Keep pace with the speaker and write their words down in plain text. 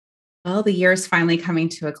Well, the year is finally coming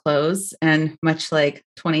to a close, and much like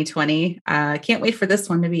 2020, can't wait for this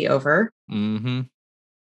one to be over. Hmm.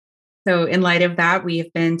 So, in light of that, we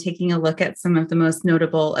have been taking a look at some of the most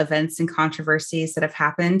notable events and controversies that have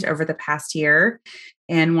happened over the past year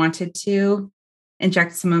and wanted to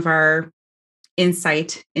inject some of our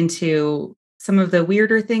insight into some of the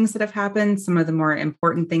weirder things that have happened, some of the more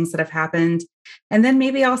important things that have happened, and then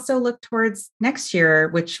maybe also look towards next year,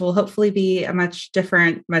 which will hopefully be a much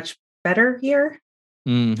different, much better year.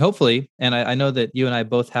 Hopefully. And I know that you and I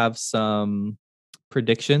both have some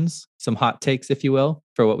predictions, some hot takes, if you will,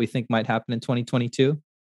 for what we think might happen in 2022.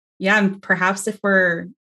 Yeah, and perhaps if we're,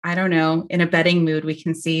 I don't know, in a betting mood, we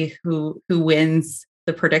can see who wins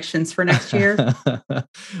the predictions for next year.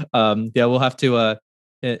 Yeah, we'll have to,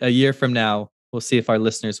 a year from now, we'll see if our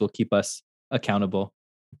listeners will keep us accountable.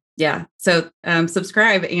 Yeah. So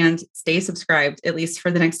subscribe and stay subscribed, at least for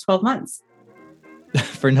the next 12 months.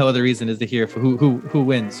 For no other reason is to hear for who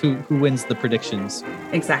wins, who wins the predictions.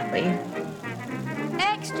 Exactly.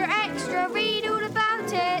 Extra, extra, read all about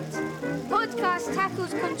it. Podcast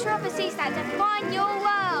tackles controversies that define your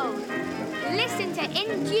world. Listen to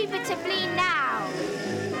Indubitably now.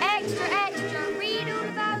 Extra, extra, read all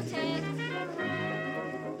about it.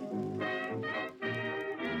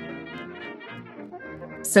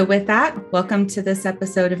 So, with that, welcome to this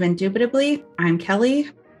episode of Indubitably. I'm Kelly.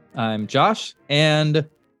 I'm Josh. And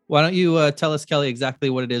why don't you tell us, Kelly, exactly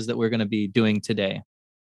what it is that we're going to be doing today?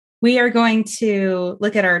 We are going to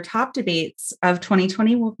look at our top debates of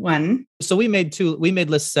 2021. So we made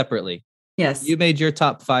lists separately. Yes. You made your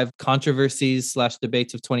top 5 controversies /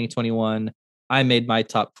 debates of 2021. I made my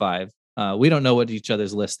top 5. We don't know what each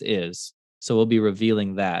other's list is, so we'll be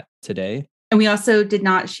revealing that today. And we also did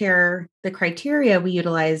not share the criteria we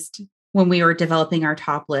utilized when we were developing our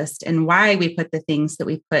top list and why we put the things that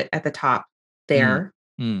we put at the top there.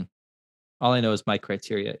 All I know is my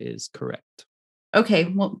criteria is correct. Okay,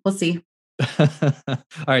 well, we'll see. All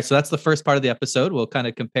right, so that's the first part of the episode. We'll kind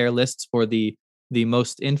of compare lists for the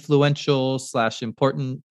most influential /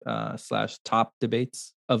 important / top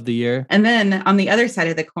debates of the year. And then on the other side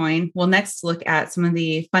of the coin, we'll next look at some of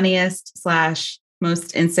the funniest /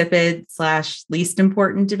 most insipid / least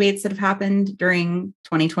important debates that have happened during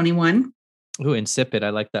 2021. Ooh, insipid.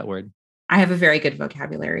 I like that word. I have a very good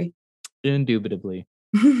vocabulary. Indubitably.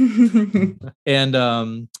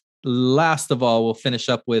 And last of all, we'll finish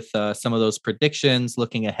up with some of those predictions,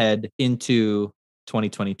 looking ahead into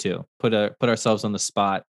 2022. Put ourselves on the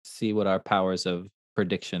spot, see what our powers of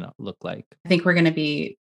prediction look like. I think we're going to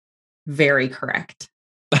be very correct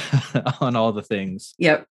on all the things.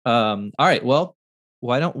 Yep. All right. Well,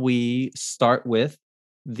 why don't we start with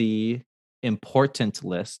the important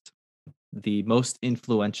list, the most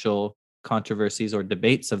influential controversies or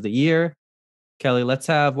debates of the year. Kelly,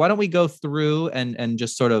 why don't we go through and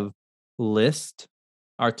just sort of list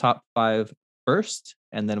our top 5 first,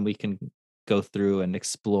 and then we can go through and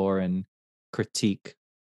explore and critique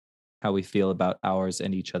how we feel about ours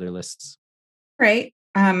and each other lists. Right.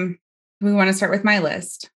 We want to start with my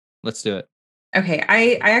list. Let's do it. Okay.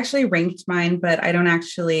 I actually ranked mine, but I don't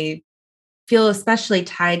actually feel especially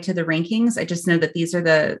tied to the rankings. I just know that these are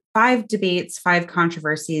the 5 debates, 5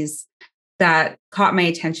 controversies that caught my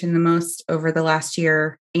attention the most over the last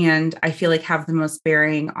year. And I feel like have the most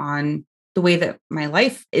bearing on the way that my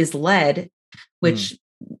life is led, which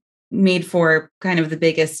made for kind of the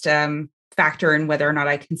biggest factor in whether or not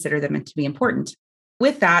I consider them to be important.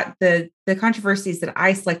 With that, the controversies that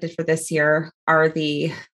I selected for this year are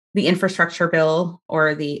the infrastructure bill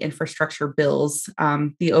or the infrastructure bills,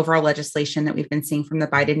 the overall legislation that we've been seeing from the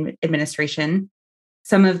Biden administration.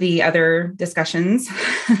 Some of the other discussions,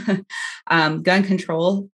 gun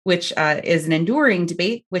control, which is an enduring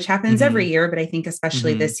debate, which happens every year, but I think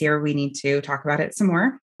especially this year, we need to talk about it some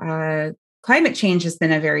more. Climate change has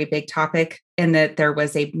been a very big topic, and that there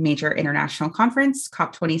was a major international conference,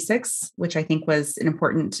 COP26, which I think was an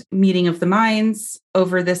important meeting of the minds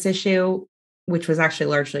over this issue, which was actually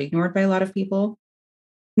largely ignored by a lot of people.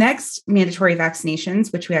 Next, mandatory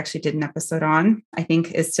vaccinations, which we actually did an episode on, I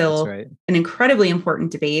think is still an incredibly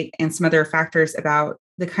important debate, and some other factors about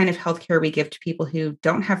the kind of healthcare we give to people who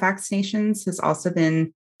don't have vaccinations has also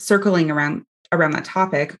been circling around that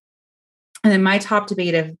topic. And then my top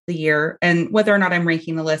debate of the year, and whether or not I'm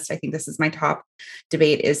ranking the list, I think this is my top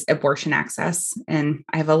debate, is abortion access. And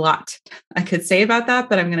I have a lot I could say about that,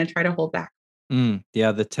 but I'm going to try to hold back.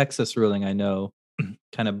 Yeah, the Texas ruling, I know,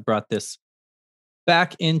 kind of brought this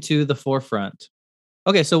back into the forefront.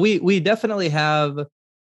 Okay, so we definitely have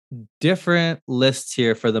different lists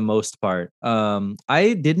here for the most part.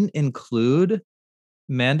 I didn't include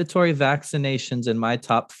mandatory vaccinations in my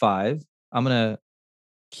top 5. I'm going to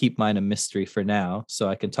keep mine a mystery for now, so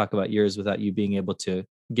I can talk about yours without you being able to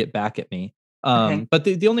get back at me. Okay. But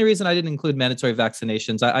the only reason I didn't include mandatory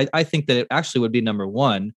vaccinations, I think that it actually would be number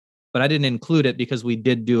 1, but I didn't include it because we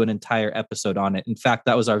did do an entire episode on it. In fact,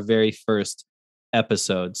 that was our very first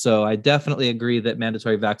episode. So I definitely agree that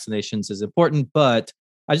mandatory vaccinations is important, but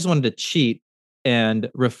I just wanted to cheat and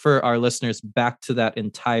refer our listeners back to that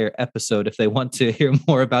entire episode if they want to hear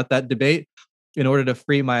more about that debate, in order to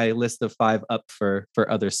free my list of 5 up for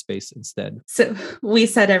other space instead. So we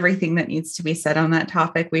said everything that needs to be said on that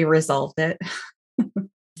topic. We resolved it.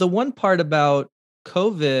 The one part about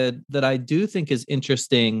COVID that I do think is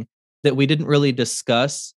interesting that we didn't really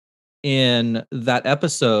discuss in that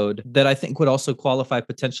episode, that I think would also qualify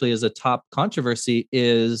potentially as a top controversy,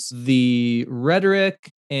 is the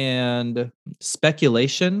rhetoric and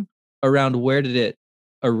speculation around where did it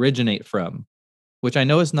originate from, which I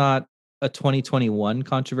know is not a 2021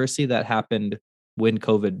 controversy. That happened when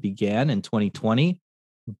COVID began in 2020.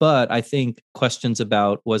 But I think questions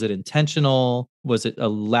about, was it intentional? Was it a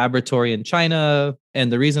laboratory in China?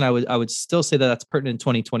 And the reason I would still say that that's pertinent in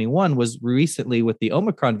 2021 was recently with the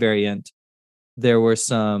Omicron variant, there were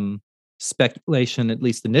some speculation, at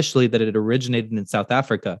least initially, that it originated in South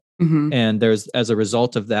Africa. Mm-hmm. And there's, as a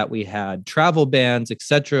result of that, we had travel bans,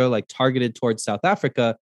 etc., like targeted towards South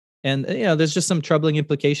Africa. And, there's just some troubling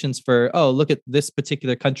implications for, look at this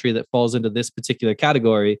particular country that falls into this particular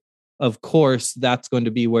category. Of course, that's going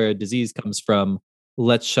to be where a disease comes from.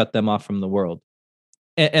 Let's shut them off from the world.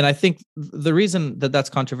 And I think the reason that that's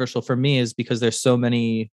controversial for me is because there's so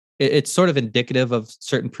many, it's sort of indicative of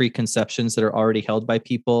certain preconceptions that are already held by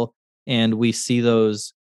people. And we see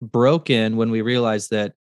those broken when we realize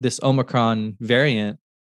that this Omicron variant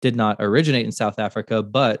did not originate in South Africa,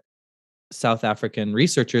 but South African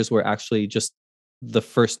researchers were actually just the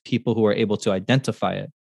first people who were able to identify it.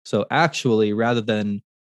 So actually, rather than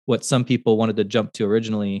what some people wanted to jump to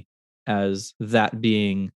originally as that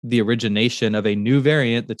being the origination of a new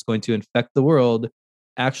variant that's going to infect the world,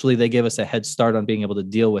 actually they gave us a head start on being able to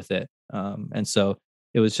deal with it. And so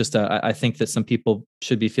it was just, I think that some people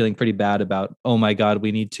should be feeling pretty bad about, oh my God,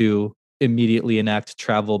 we need to immediately enact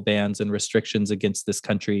travel bans and restrictions against this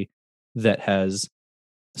country that has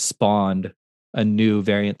spawned a new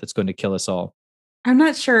variant that's going to kill us all. I'm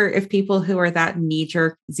not sure if people who are that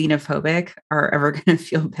knee-jerk xenophobic are ever going to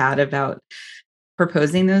feel bad about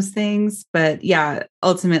proposing those things. But yeah,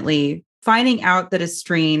 ultimately, finding out that a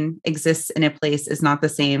strain exists in a place is not the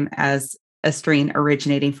same as a strain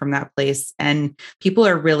originating from that place. And people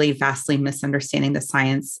are really vastly misunderstanding the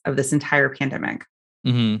science of this entire pandemic.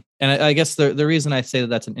 Mm-hmm. And I guess the reason I say that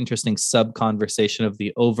that's an interesting sub-conversation of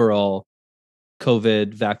the overall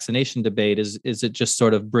COVID vaccination debate is it just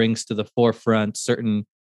sort of brings to the forefront certain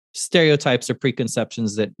stereotypes or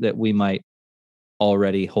preconceptions that we might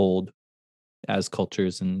already hold as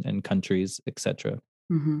cultures and countries, etc.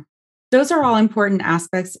 Mm-hmm. Those are all important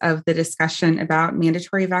aspects of the discussion about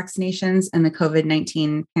mandatory vaccinations and the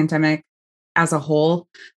COVID-19 pandemic as a whole.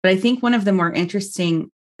 But I think one of the more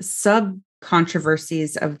interesting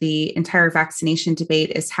sub-controversies of the entire vaccination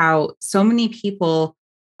debate is how so many people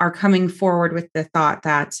are coming forward with the thought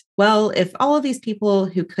that, well, if all of these people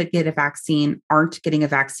who could get a vaccine aren't getting a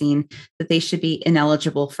vaccine, that they should be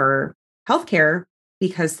ineligible for healthcare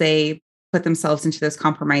because they put themselves into those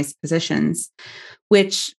compromised positions,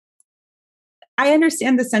 which I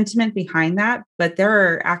understand the sentiment behind that, but there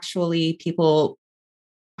are actually people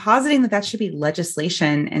positing that should be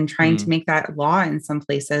legislation and trying to make that law in some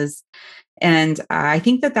places. And I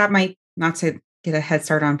think that might, not to get a head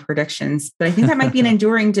start on predictions, but I think that might be an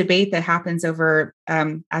enduring debate that happens over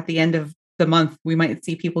at the end of the month. We might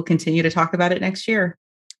see people continue to talk about it next year.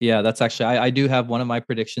 Yeah, that's actually, I do have one of my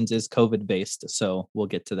predictions is COVID based. So we'll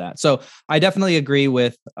get to that. So I definitely agree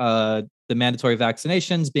with the mandatory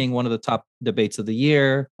vaccinations being one of the top debates of the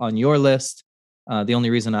year on your list. The only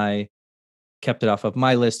reason I kept it off of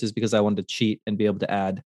my list is because I wanted to cheat and be able to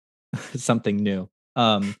add something new.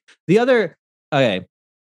 Okay.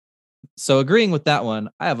 So agreeing with that one,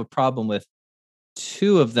 I have a problem with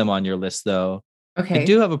 2 of them on your list, though. Okay. I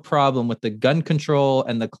do have a problem with the gun control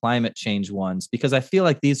and the climate change ones, because I feel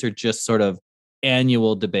like these are just sort of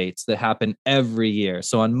annual debates that happen every year.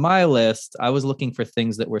 So on my list, I was looking for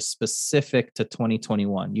things that were specific to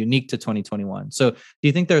 2021, unique to 2021. So do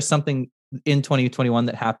you think there's something in 2021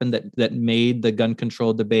 that happened that made the gun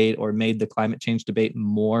control debate or made the climate change debate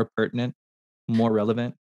more pertinent, more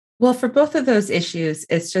relevant? Well, for both of those issues,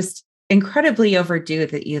 it's just incredibly overdue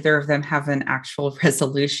that either of them have an actual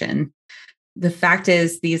resolution. The fact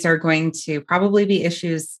is, these are going to probably be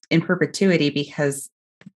issues in perpetuity because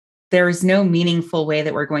there's no meaningful way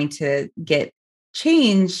that we're going to get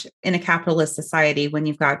change in a capitalist society when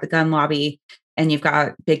you've got the gun lobby and you've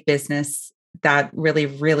got big business that really,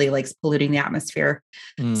 really likes polluting the atmosphere.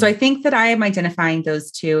 So I think that I am identifying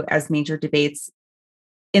those two as major debates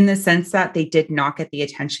in the sense that they did not get the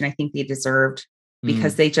attention I think they deserved,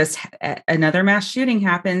 because they just, another mass shooting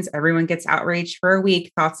happens. Everyone gets outraged for a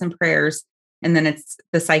week, thoughts and prayers. And then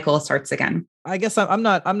the cycle starts again. I guess I'm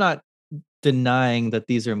not denying that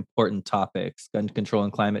these are important topics, gun control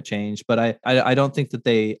and climate change, but I don't think that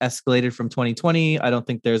they escalated from 2020. I don't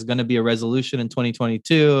think there's going to be a resolution in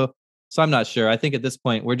 2022. So I'm not sure. I think at this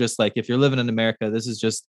point, we're just like, if you're living in America, this is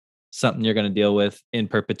just something you're going to deal with in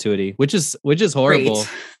perpetuity, which is horrible.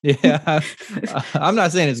 Great. Yeah. I'm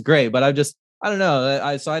not saying it's great, but I don't know.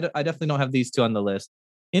 I definitely don't have these two on the list.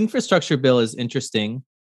 Infrastructure bill is interesting.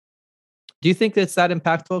 Do you think it's that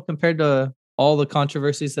impactful compared to all the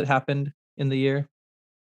controversies that happened in the year?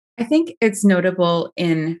 I think it's notable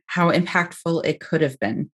in how impactful it could have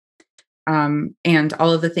been. And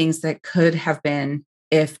all of the things that could have been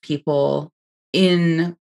if people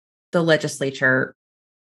in the legislature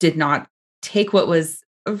did not take what was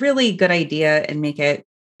a really good idea and make it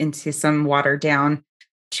into some watered down,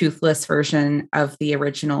 toothless version of the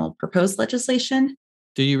original proposed legislation.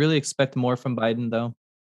 Do you really expect more from Biden, though?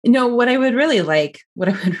 No, what I would really like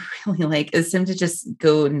is him to just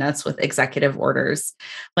go nuts with executive orders.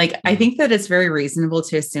 Like, I think that it's very reasonable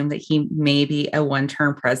to assume that he may be a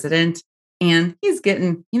one-term president and he's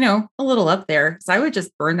getting, a little up there. So I would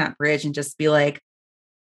just burn that bridge and just be like,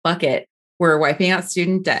 fuck it. We're wiping out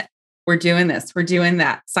student debt. We're doing this. We're doing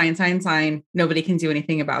that. Sign. Nobody can do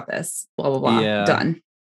anything about this. Blah, blah, blah. Yeah. Done.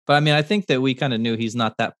 But I mean, I think that we kind of knew he's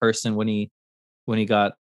not that person when he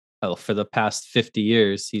got, for the past 50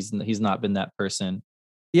 years, he's not been that person.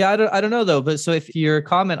 Yeah, I don't know though. But so if your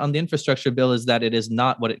comment on the infrastructure bill is that it is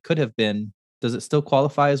not what it could have been, does it still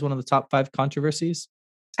qualify as one of the top 5 controversies?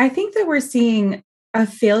 I think that we're seeing a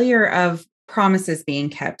failure of promises being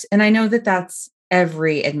kept. And I know that that's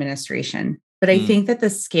every administration, but I think that the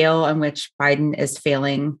scale on which Biden is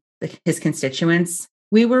failing his constituents,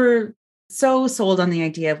 we were so sold on the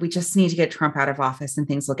idea of we just need to get Trump out of office and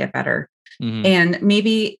things will get better. And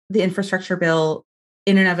maybe the infrastructure bill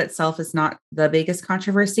in and of itself is not the biggest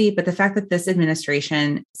controversy, but the fact that this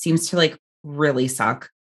administration seems to really suck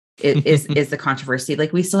is the controversy.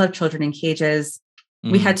 Like, we still have children in cages.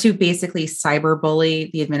 We had to basically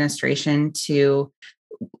cyberbully the administration to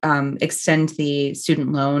extend the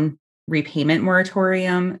student loan repayment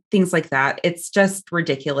moratorium, things like that. It's just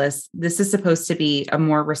ridiculous. This is supposed to be a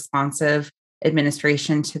more responsive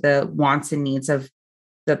administration to the wants and needs of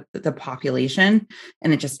the population,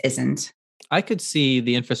 and it just isn't. I could see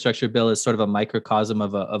the infrastructure bill as sort of a microcosm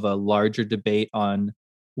of a larger debate on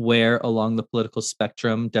where along the political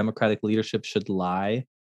spectrum Democratic leadership should lie,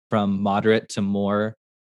 from moderate to more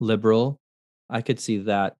liberal. I could see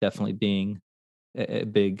that definitely being a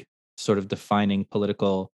big sort of defining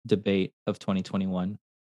political debate of 2021.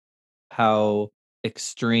 How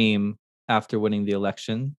extreme after winning the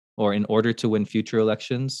election, or in order to win future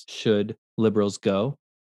elections, should liberals go?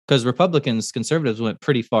 Because conservatives went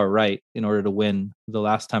pretty far right in order to win the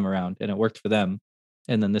last time around, and it worked for them.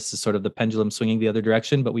 And then this is sort of the pendulum swinging the other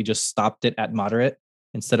direction, but we just stopped it at moderate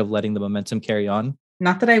instead of letting the momentum carry on.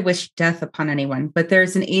 Not that I wish death upon anyone, but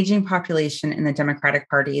there's an aging population in the Democratic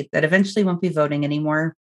Party that eventually won't be voting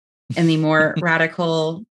anymore. And the more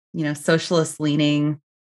radical, socialist leaning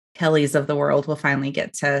Kellys of the world will finally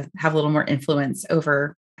get to have a little more influence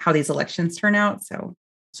over how these elections turn out. So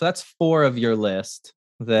that's 4 of your list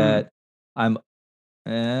that I'm,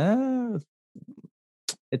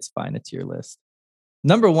 it's fine. It's your list.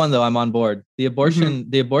 Number 1, though, I'm on board. The abortion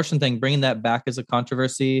thing, bringing that back as a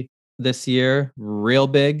controversy this year, real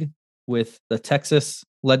big, with the Texas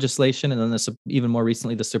legislation, and then even more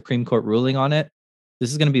recently, the Supreme Court ruling on it.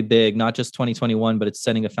 This is going to be big, not just 2021, but it's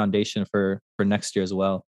setting a foundation for next year as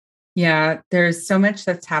well. Yeah, there's so much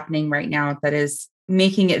that's happening right now that is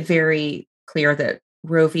making it very clear that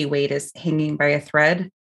Roe v. Wade is hanging by a thread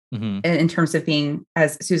in terms of being,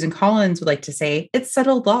 as Susan Collins would like to say, it's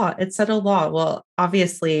settled law. It's settled law. Well,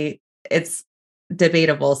 obviously, it's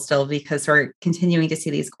debatable still, because we're continuing to see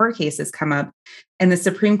these court cases come up, and the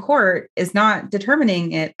Supreme Court is not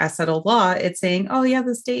determining it as settled law. It's saying, oh yeah,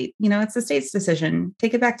 the state, it's the state's decision.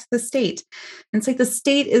 Take it back to the state. And it's like the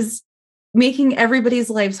state is making everybody's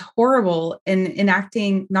lives horrible and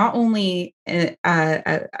enacting not only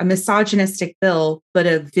a misogynistic bill, but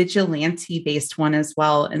a vigilante-based one as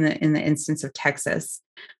well in the instance of Texas.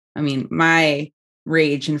 I mean, my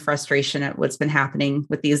rage and frustration at what's been happening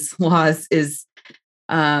with these laws is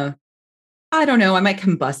I don't know. I might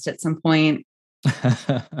combust at some point.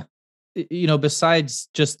 Besides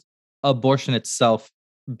just abortion itself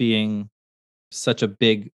being such a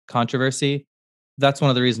big controversy, that's one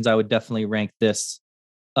of the reasons I would definitely rank this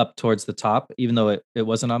up towards the top, even though it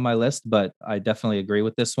wasn't on my list, but I definitely agree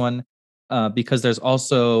with this one because there's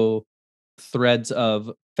also threads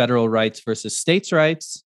of federal rights versus states'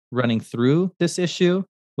 rights running through this issue,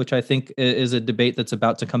 which I think is a debate that's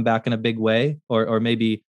about to come back in a big way, or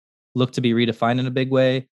maybe look to be redefined in a big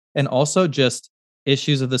way. And also just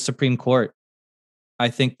issues of the Supreme Court. I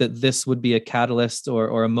think that this would be a catalyst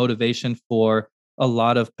or a motivation for a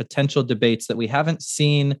lot of potential debates that we haven't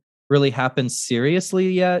seen really happen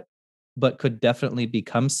seriously yet, but could definitely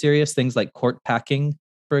become serious. Things like court packing,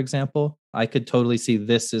 for example. I could totally see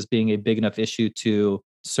this as being a big enough issue to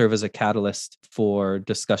serve as a catalyst for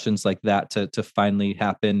discussions like that to finally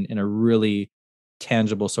happen in a really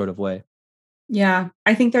tangible sort of way. Yeah,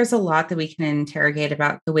 I think there's a lot that we can interrogate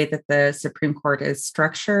about the way that the Supreme Court is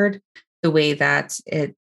structured, the way that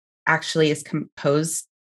it actually is composed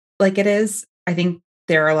like it is. I think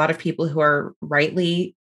there are a lot of people who are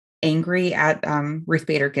rightly angry at Ruth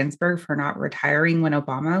Bader Ginsburg for not retiring when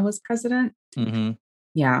Obama was president. Mm-hmm.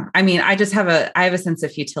 Yeah. I mean, I have a sense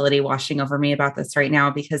of futility washing over me about this right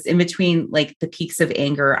now, because in between like the peaks of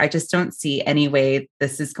anger, I just don't see any way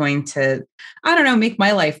this is going to, I don't know, make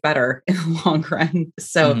my life better in the long run.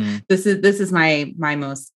 So this is my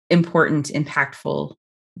most important, impactful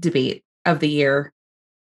debate of the year.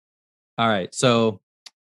 All right. So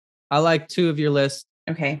I like 2 of your list.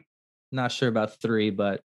 Okay. Not sure about 3,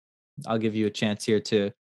 but I'll give you a chance here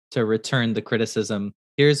to return the criticism.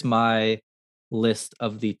 Here's my list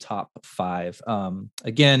of the top 5.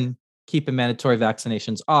 Again, keeping mandatory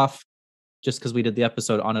vaccinations off just because we did the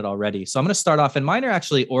episode on it already. So I'm going to start off, and mine are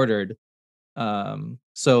actually ordered.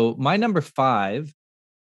 So my number 5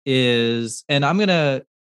 is, and I'm going to,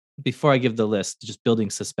 before I give the list, just building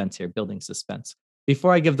suspense.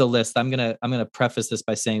 Before I give the list, I'm going to preface this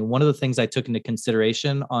by saying one of the things I took into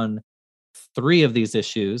consideration on 3 of these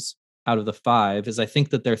issues out of the 5 is I think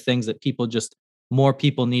that there are things that more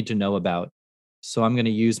people need to know about. So I'm going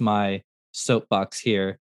to use my soapbox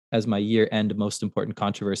here as my year-end most important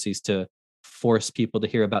controversies to force people to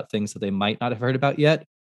hear about things that they might not have heard about yet,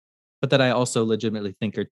 but that I also legitimately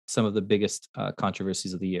think are some of the biggest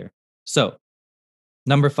controversies of the year. So,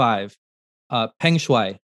 number 5, Peng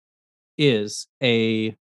Shuai is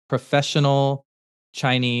a professional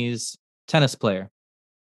Chinese tennis player.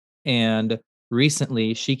 And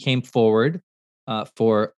recently she came forward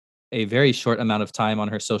for a very short amount of time on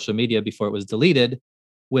her social media before it was deleted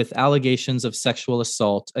with allegations of sexual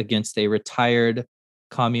assault against a retired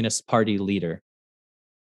Communist Party leader.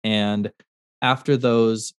 And after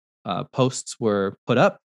those posts were put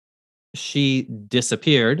up, she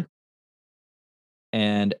disappeared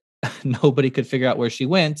and nobody could figure out where she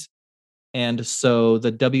went. And so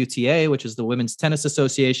the WTA, which is the Women's Tennis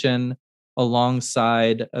Association,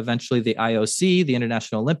 alongside eventually the IOC, the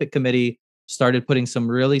International Olympic Committee, started putting some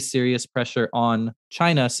really serious pressure on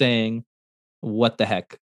China saying, what the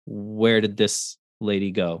heck? Where did this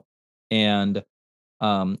lady go? And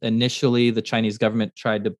initially, the Chinese government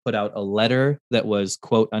tried to put out a letter that was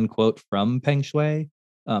quote unquote from Peng Shuai,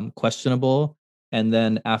 questionable. And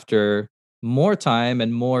then after more time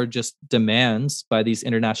and more just demands by these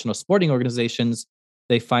international sporting organizations,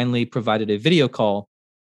 they finally provided a video call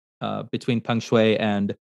between Peng Shuai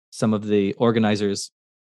and some of the organizers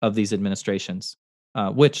of these administrations,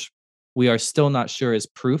 which we are still not sure is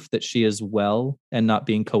proof that she is well and not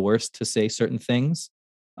being coerced to say certain things.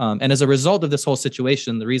 And as a result of this whole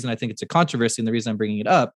situation, the reason I think it's a controversy and the reason I'm bringing it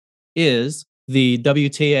up is the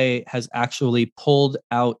WTA has actually pulled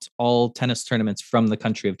out all tennis tournaments from the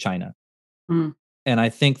country of China. And I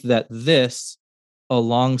think that this,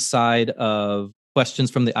 alongside of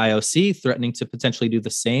questions from the IOC threatening to potentially do the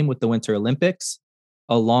same with the Winter Olympics,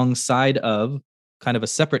 alongside of kind of a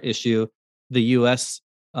separate issue, the US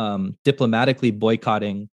diplomatically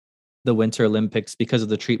boycotting the Winter Olympics because of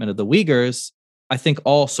the treatment of the Uyghurs, I think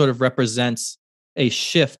all sort of represents a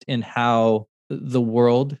shift in how the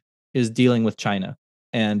world is dealing with China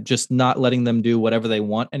and just not letting them do whatever they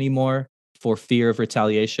want anymore for fear of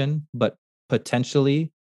retaliation, but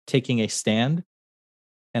potentially taking a stand.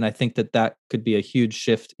 And I think that that could be a huge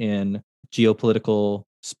shift in geopolitical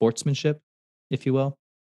sportsmanship, if you will.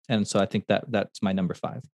 And so I think that that's my number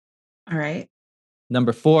 5. All right.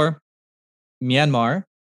 Number 4, Myanmar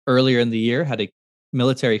earlier in the year had a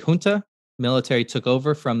military junta. Military took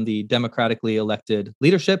over from the democratically elected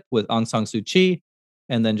leadership with Aung San Suu Kyi.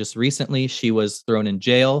 And then just recently, she was thrown in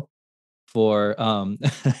jail for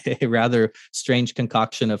a rather strange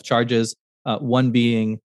concoction of charges one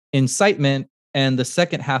being incitement, and the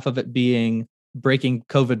second half of it being breaking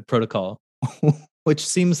COVID protocol, which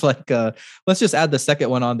seems like let's just add the second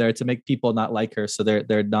one on there to make people not like her, so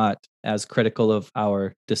they're not as critical of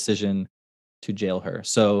our decision to jail her.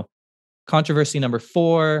 So controversy number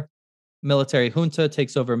 4, military junta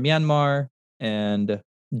takes over Myanmar and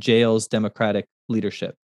jails democratic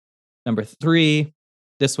leadership. Number 3,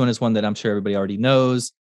 this one is one that I'm sure everybody already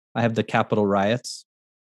knows. I have the Capitol riots.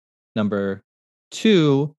 Number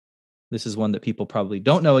 2, this is one that people probably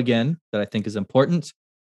don't know again, that I think is important.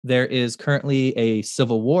 There is currently a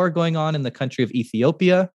civil war going on in the country of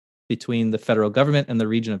Ethiopia between the federal government and the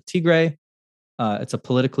region of Tigray. It's a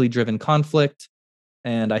politically driven conflict.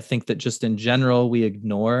 And I think that just in general, we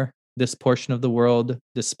ignore this portion of the world,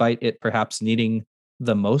 despite it perhaps needing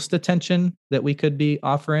the most attention that we could be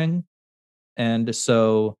offering. And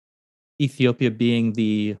so Ethiopia being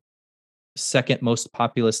the second most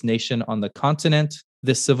populous nation on the continent,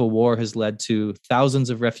 this civil war has led to thousands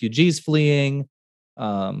of refugees fleeing,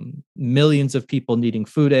 millions of people needing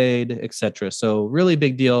food aid, etc. So really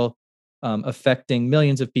big deal, affecting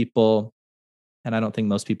millions of people. And I don't think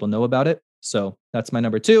most people know about it. So that's my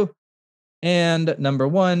number 2. And number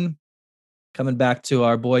 1, coming back to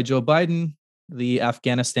our boy Joe Biden, the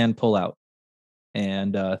Afghanistan pullout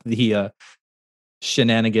and the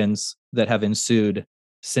shenanigans that have ensued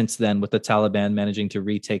since then with the Taliban managing to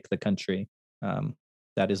retake the country.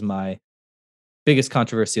 That is my biggest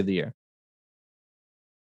controversy of the year.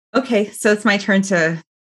 Okay, so it's my turn to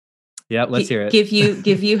let's hear it. Give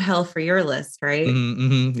you hell for your list, right?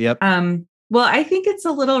 Yep. Well, I think it's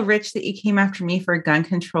a little rich that you came after me for gun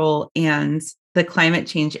control and the climate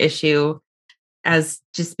change issue as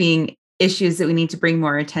just being issues that we need to bring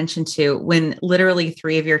more attention to, when literally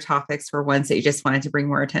 3 of your topics were ones that you just wanted to bring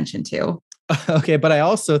more attention to. Okay, but I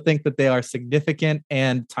also think that they are significant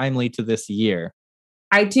and timely to this year.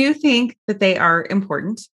 I do think that they are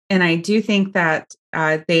important. And I do think that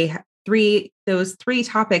those 3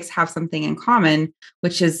 topics have something in common,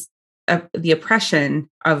 which is the oppression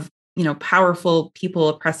of powerful people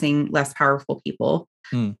oppressing less powerful people.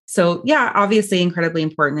 So yeah, obviously incredibly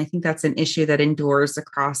important. I think that's an issue that endures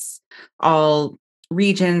across all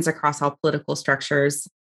regions, across all political structures.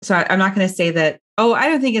 So I'm not going to say that, I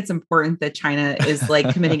don't think it's important that China is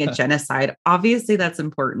like committing a genocide. Obviously that's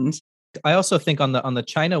important. I also think on the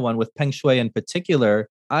China one with Peng Shui in particular,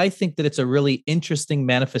 I think that it's a really interesting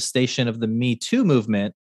manifestation of the Me Too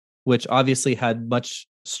movement, which obviously had much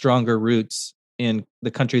stronger roots in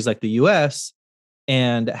the countries like the US,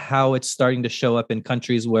 and how it's starting to show up in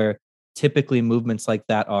countries where typically movements like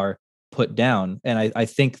that are put down. And I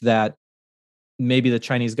think that maybe the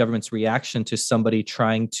Chinese government's reaction to somebody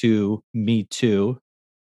trying to Me Too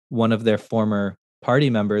one of their former party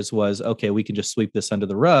members was, okay, we can just sweep this under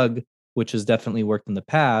the rug, which has definitely worked in the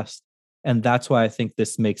past. And that's why I think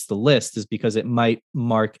this makes the list, is because it might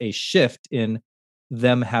mark a shift in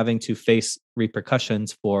them having to face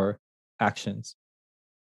repercussions for actions.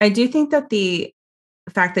 I do think that the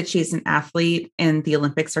fact that she's an athlete and the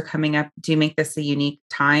Olympics are coming up do make this a unique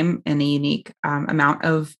time and a unique amount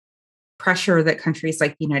of pressure that countries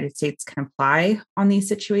like the United States can apply on these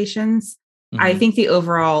situations. Mm-hmm. I think the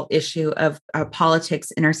overall issue of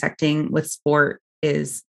politics intersecting with sport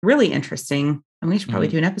is really interesting. And we should probably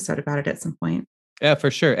do an episode about it at some point. Yeah, for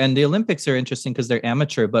sure. And the Olympics are interesting because they're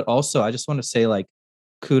amateur, but also I just want to say, like,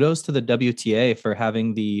 kudos to the WTA for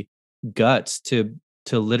having the guts to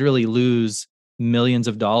literally lose millions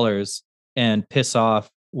of dollars and piss off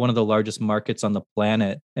one of the largest markets on the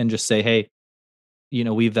planet and just say, hey,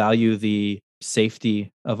 we value the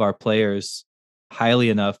safety of our players highly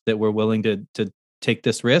enough that we're willing to take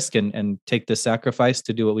this risk and take this sacrifice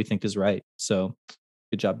to do what we think is right. So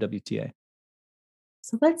good job, WTA.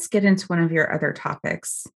 So let's get into one of your other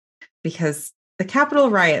topics, because the Capitol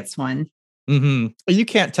riots one. Mm-hmm. You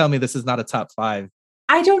can't tell me this is not a top 5.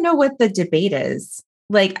 I don't know what the debate is.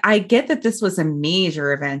 Like, I get that this was a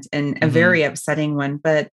major event and a very upsetting one,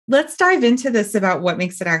 but let's dive into this about what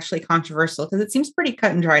makes it actually controversial, because it seems pretty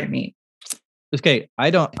cut and dry to me. Okay,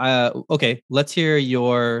 okay, let's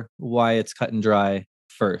hear why it's cut and dry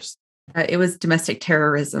first. It was domestic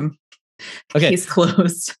terrorism. Okay. Case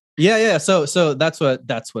closed. Yeah. So that's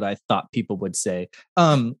what I thought people would say.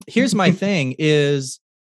 Here's my thing is,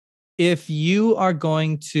 if you are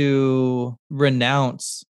going to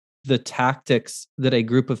renounce the tactics that a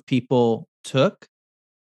group of people took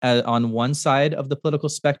on one side of the political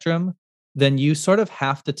spectrum, then you sort of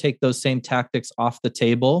have to take those same tactics off the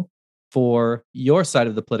table for your side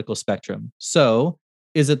of the political spectrum. So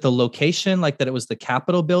is it the location, like that it was the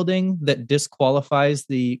Capitol building, that disqualifies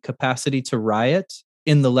the capacity to riot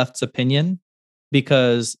in the left's opinion,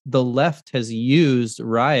 because the left has used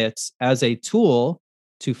riots as a tool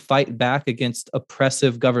to fight back against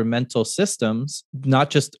oppressive governmental systems, not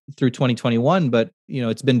just through 2021, but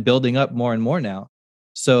it's been building up more and more now.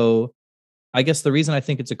 So I guess the reason I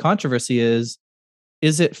think it's a controversy is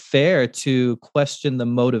it fair to question the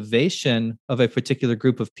motivation of a particular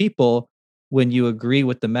group of people when you agree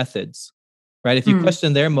with the methods, right? If you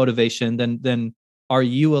question their motivation, then are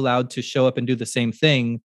you allowed to show up and do the same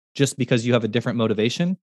thing just because you have a different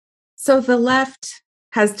motivation? So the left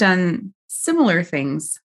has done similar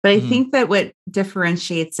things, but I think that what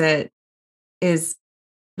differentiates it is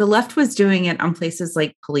the left was doing it on places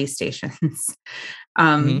like police stations,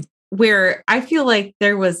 where I feel like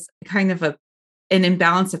there was kind of an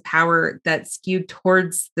imbalance of power that skewed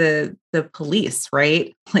towards the police,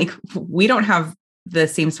 right? Like, we don't have the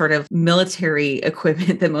same sort of military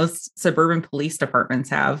equipment that most suburban police departments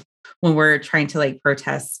have when we're trying to like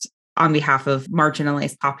protest on behalf of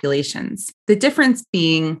marginalized populations. The difference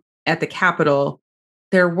being at the Capitol,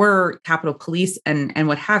 there were Capitol Police and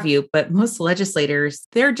what have you, but most legislators,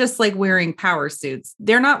 they're just like wearing power suits.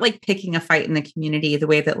 They're not like picking a fight in the community the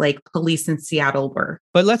way that like police in Seattle were.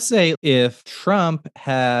 But let's say if Trump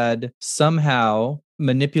had somehow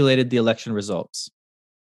manipulated the election results,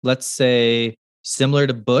 let's say similar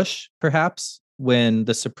to Bush, perhaps, when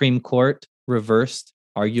the Supreme Court reversed,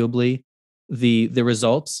 arguably, the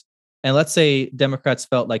results. And let's say Democrats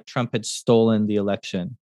felt like Trump had stolen the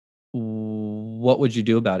election. What would you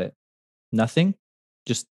do about it? Nothing?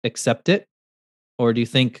 Just accept it? Or do you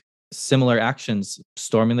think similar actions,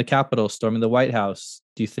 storming the Capitol, storming the White House,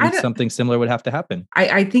 do you think something similar would have to happen?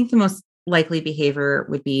 I think the most likely behavior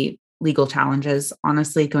would be legal challenges,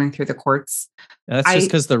 honestly, going through the courts. That's just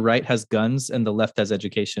because the right has guns and the left has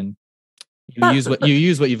education. You use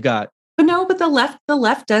what you've got. But no, but the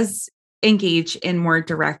left does engage in more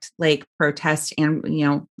direct like protest and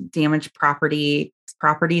damage property.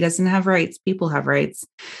 Property doesn't have rights, people have rights.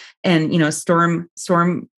 And storm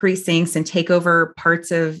precincts and take over parts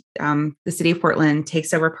of the city of Portland,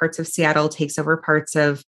 takes over parts of Seattle, takes over parts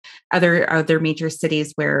of other major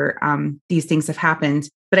cities where these things have happened.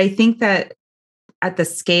 But I think that at the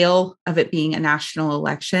scale of it being a national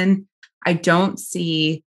election, I don't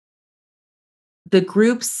see the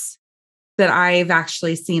groups that I've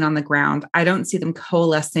actually seen on the ground. I don't see them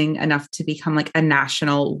coalescing enough to become like a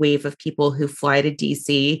national wave of people who fly to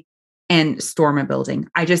DC and storm a building.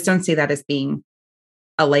 I just don't see that as being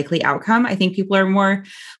a likely outcome. I think people are more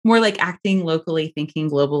like acting locally, thinking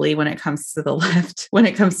globally when it comes to the left, when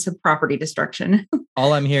it comes to property destruction.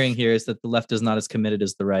 All I'm hearing here is that the left is not as committed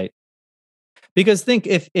as the right. Because think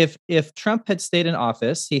if Trump had stayed in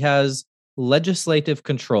office, he has legislative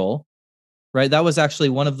control, right? That was actually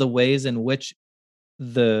one of the ways in which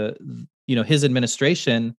his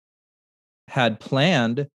administration had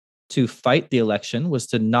planned to fight the election, was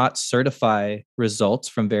to not certify results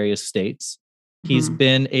from various states. He's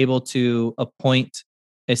been able to appoint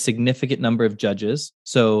a significant number of judges.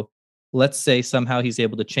 So let's say somehow he's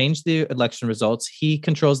able to change the election results. He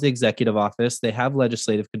controls the executive office. They have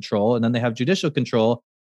legislative control, and then they have judicial control.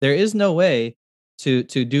 There is no way to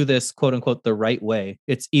do this, quote unquote, the right way.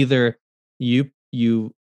 It's either you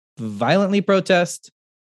violently protest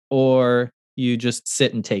or you just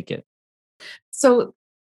sit and take it. So,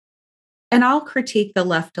 and I'll critique the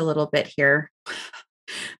left a little bit here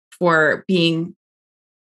for being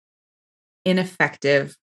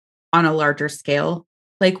ineffective on a larger scale.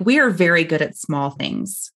 Like, we are very good at small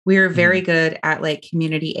things. We are very good at like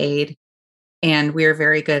community aid, and we are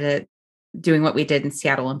very good at doing what we did in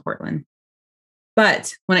Seattle and Portland.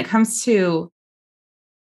 But when it comes to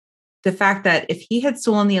the fact that if he had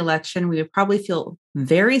stolen the election, we would probably feel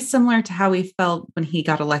very similar to how we felt when he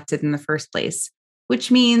got elected in the first place,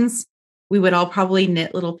 which means we would all probably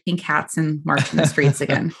knit little pink hats and march in the streets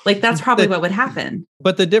again. Like, that's probably what would happen.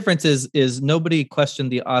 But the difference is nobody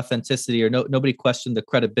questioned the authenticity, or nobody questioned the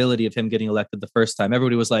credibility of him getting elected the first time.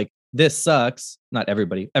 Everybody was like, this sucks. Not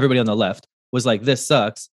everybody. Everybody on the left was like, this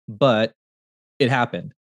sucks, but it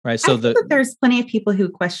happened. Right. So I think that there's plenty of people who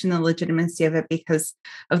question the legitimacy of it because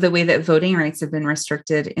of the way that voting rights have been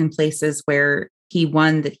restricted in places where he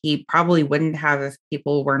won, that he probably wouldn't have if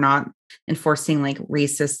people were not enforcing like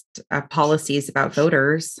racist policies about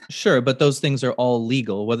voters. Sure. But those things are all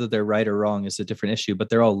legal. Whether they're right or wrong is a different issue, but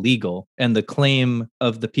they're all legal. And the claim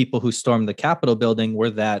of the people who stormed the Capitol building were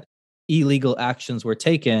that illegal actions were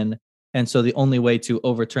taken. And so the only way to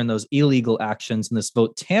overturn those illegal actions in this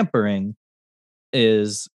vote tampering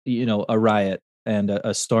is, a riot and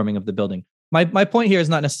a storming of the building. My point here is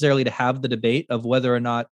not necessarily to have the debate of whether or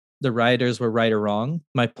not the rioters were right or wrong.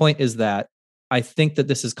 My point is that I think that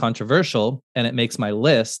this is controversial and it makes my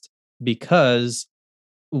list because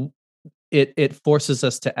it forces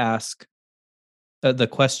us to ask the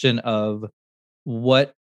question of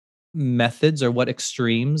what methods or what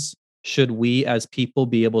extremes should we as people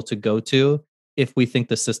be able to go to if we think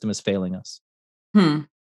the system is failing us.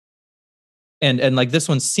 And like this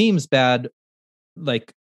one seems bad,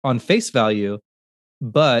 like on face value,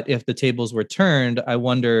 but if the tables were turned, I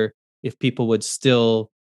wonder if people would still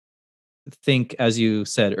think, as you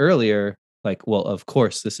said earlier, like, well, of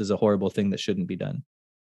course, this is a horrible thing that shouldn't be done.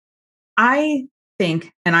 I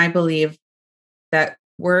think and I believe that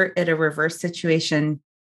we're at a reverse situation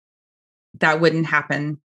that wouldn't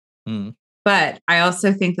happen. But I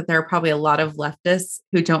also think that there are probably a lot of leftists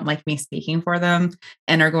who don't like me speaking for them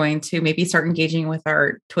and are going to maybe start engaging with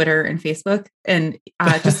our Twitter and Facebook and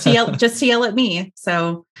just to yell at me.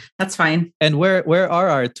 So that's fine. And where are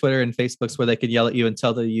our Twitter and Facebooks where they could yell at you and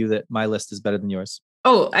tell you that my list is better than yours?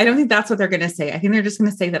 Oh, I don't think that's what they're going to say. I think they're just going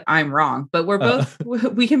to say that I'm wrong. But we're both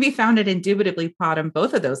we can be found at Indubitably Pod on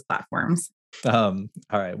both of those platforms. All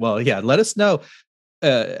right. Well, yeah. Let us know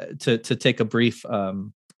to take a brief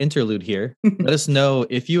interlude here. Let us know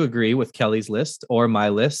if you agree with Kelly's list or my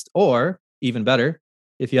list, or even better,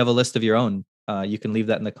 if you have a list of your own. You can leave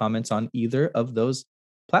that in the comments on either of those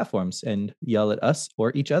platforms and yell at us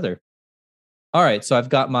or each other. All right, so I've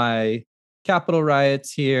got my Capitol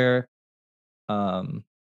riots here,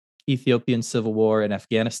 Ethiopian civil war and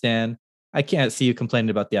Afghanistan. I can't see you complaining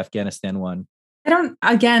about the Afghanistan one.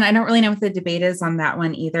 I don't really know what the debate is on that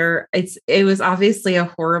one either. It was obviously a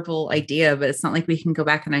horrible idea, but it's not like we can go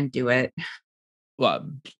back and undo it. Well,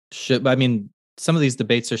 some of these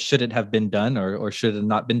debates are should it have been done or should it have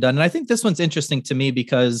not been done? And I think this one's interesting to me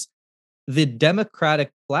because the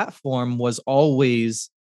Democratic platform was always,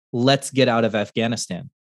 let's get out of Afghanistan.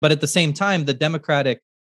 But at the same time, the Democratic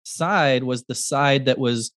side was the side that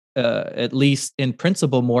was, at least in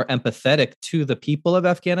principle, more empathetic to the people of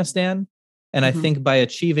Afghanistan. And I think by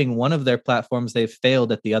achieving one of their platforms, they've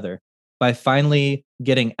failed at the other. By finally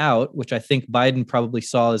getting out, which I think Biden probably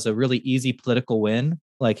saw as a really easy political win,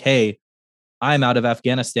 like, hey, I'm out of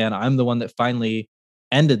Afghanistan. I'm the one that finally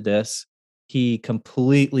ended this. He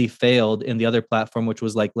completely failed in the other platform, which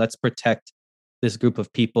was like, let's protect this group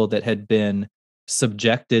of people that had been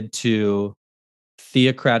subjected to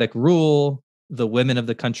theocratic rule. The women of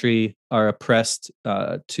the country are oppressed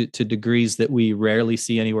to degrees that we rarely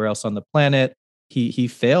see anywhere else on the planet. He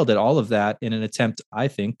failed at all of that in an attempt, I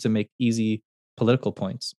think, to make easy political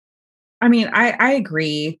points. I mean, I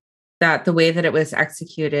agree that the way that it was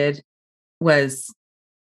executed was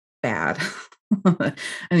bad. I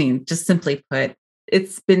mean, just simply put,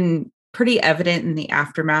 it's been pretty evident in the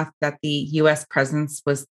aftermath that the U.S. presence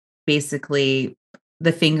was basically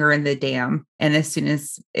the finger in the dam. And as soon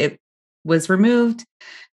as it was removed,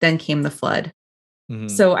 then came the flood.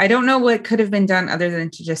 So I don't know what could have been done other than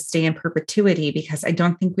to just stay in perpetuity, because I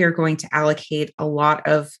don't think we are going to allocate a lot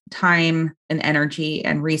of time and energy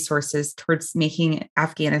and resources towards making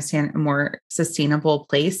Afghanistan a more sustainable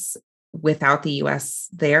place without the U.S.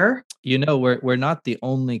 there. You know, we're not the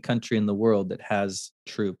only country in the world that has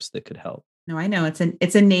troops that could help. No, I know it's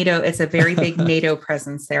a NATO. It's a very big NATO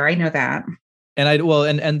presence there. I know that.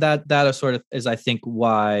 And that sort of is, I think,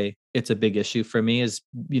 why it's a big issue for me is,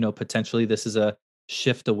 potentially this is a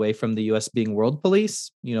shift away from the U.S. being world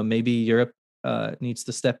police. Maybe Europe needs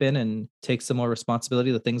to step in and take some more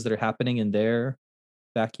responsibility of the things that are happening in their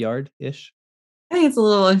backyard-ish. I think it's a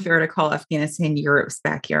little unfair to call Afghanistan Europe's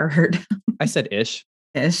backyard. I said ish.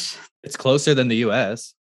 Ish. It's closer than the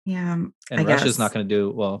U.S. Yeah. And Russia's not going to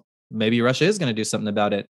do, well, maybe Russia is going to do something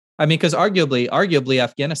about it. I mean, because arguably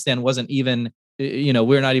Afghanistan wasn't even,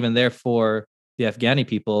 we're not even there for the Afghani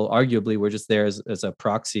people. Arguably, we're just there as a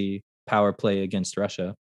proxy power play against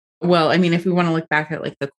Russia. Well, I mean, if we want to look back at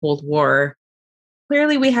like the Cold War,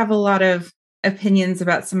 clearly we have a lot of opinions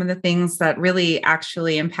about some of the things that really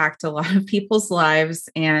actually impact a lot of people's lives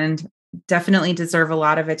and definitely deserve a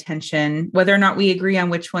lot of attention. Whether or not we agree on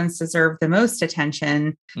which ones deserve the most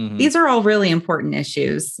attention, these are all really important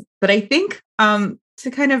issues. But I think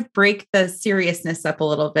to kind of break the seriousness up a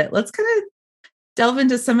little bit, let's kind of delve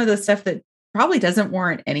into some of the stuff that probably doesn't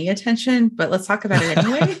warrant any attention, but let's talk about it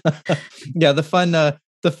anyway. Yeah, the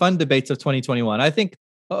fun debates of 2021. I think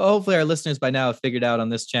hopefully our listeners by now have figured out on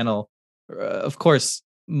this channel, of course,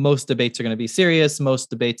 most debates are going to be serious. Most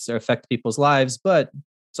debates affect people's lives, but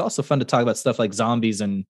it's also fun to talk about stuff like zombies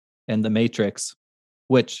and The Matrix,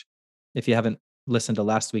 which, if you haven't listened to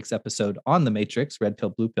last week's episode on The Matrix, Red Pill,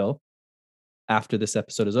 Blue Pill, after this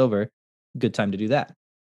episode is over, good time to do that.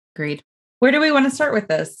 Agreed. Where do we want to start with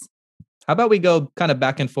this? How about we go kind of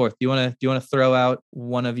back and forth? Do you want to throw out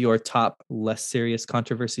one of your top less serious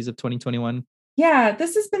controversies of 2021? Yeah,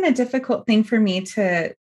 this has been a difficult thing for me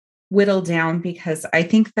to whittle down because I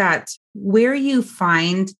think that where you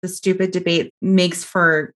find the stupid debate makes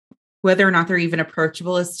for whether or not they're even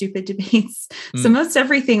approachable as stupid debates. So most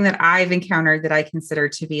everything that I've encountered that I consider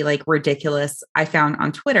to be like ridiculous, I found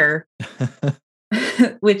on Twitter,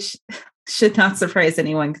 which should not surprise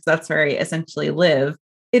anyone because that's where I essentially live.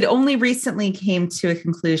 It only recently came to a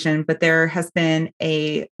conclusion, but there has been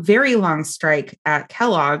a very long strike at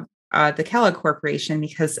Kellogg, the Kellogg Corporation,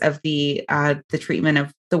 because of the treatment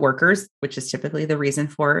of the workers, which is typically the reason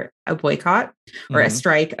for a boycott or a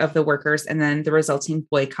strike of the workers, and then the resulting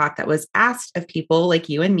boycott that was asked of people like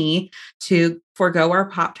you and me to forego our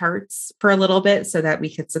Pop-Tarts for a little bit so that we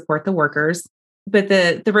could support the workers. But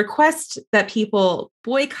the request that people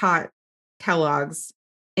boycott Kellogg's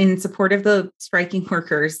in support of the striking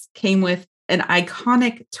workers came with an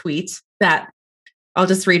iconic tweet that I'll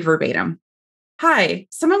just read verbatim. Hi,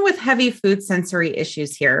 someone with heavy food sensory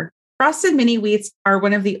issues here. Frosted mini wheats are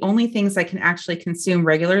one of the only things I can actually consume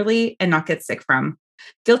regularly and not get sick from.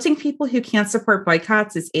 Guilting people who can't support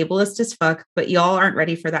boycotts is ableist as fuck, but y'all aren't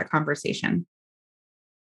ready for that conversation.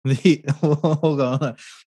 Hold on.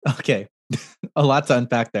 Okay. A lot to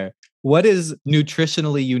unpack there. What is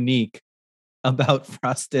nutritionally unique about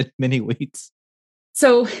frosted mini wheats?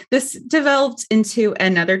 So this developed into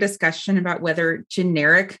another discussion about whether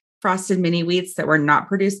generic frosted mini wheats that were not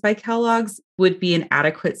produced by Kellogg's would be an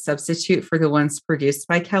adequate substitute for the ones produced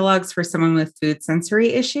by Kellogg's for someone with food sensory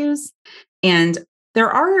issues. And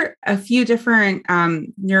there are a few different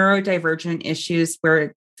neurodivergent issues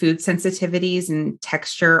where food sensitivities and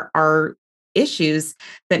texture are issues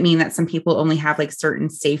that mean that some people only have like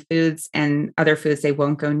certain safe foods and other foods they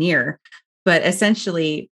won't go near. But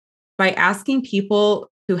essentially, by asking people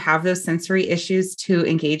who have those sensory issues to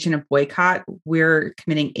engage in a boycott, we're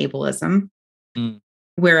committing ableism.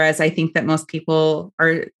 Whereas I think that most people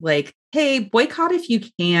are like, hey, boycott if you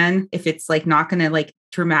can, if it's like not going to like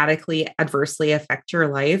dramatically adversely affect your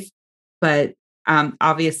life. But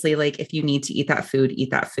obviously, like if you need to eat that food, eat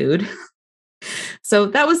that food. So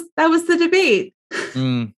that was the debate.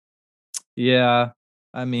 Yeah.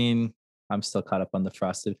 I mean, I'm still caught up on the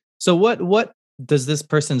frosted. So what does this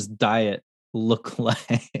person's diet look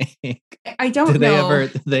like? I don't know.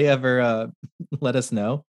 Did they ever let us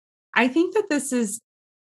know? I think that this is,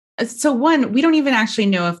 so one, we don't even actually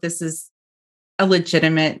know if this is a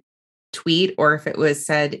legitimate tweet or if it was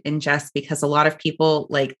said in jest, because a lot of people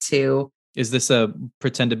like to. Is this a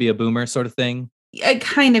pretend to be a boomer sort of thing?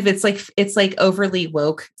 Kind of, it's like overly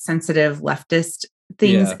woke, sensitive leftist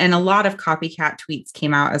things. Yeah. And a lot of copycat tweets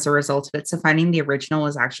came out as a result of it. So finding the original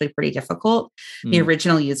was actually pretty difficult. The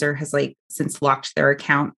original user has like since locked their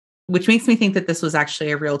account, which makes me think that this was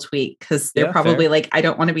actually a real tweet because they're probably fair. Like, I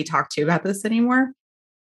don't want to be talked to about this anymore.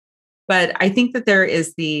 But I think that there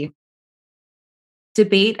is the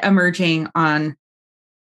debate emerging on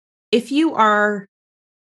if you are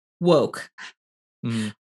woke,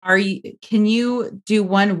 can you do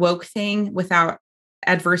one woke thing without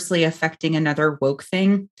adversely affecting another woke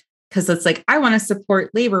thing? Because it's like, I want to support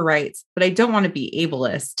labor rights, but I don't want to be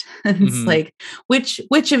ableist. And it's like, which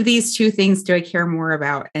of these two things do I care more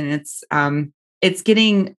about? And it's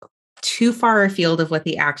getting too far afield of what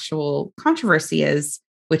the actual controversy is,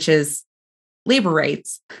 which is labor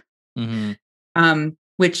rights.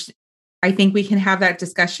 Which I think we can have that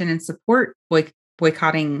discussion and support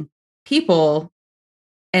boycotting people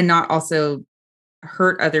and not also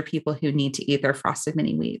hurt other people who need to eat their frosted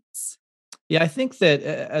mini wheats. Yeah, I think that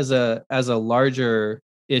as a larger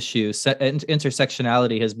issue,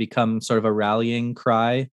 intersectionality has become sort of a rallying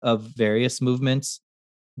cry of various movements.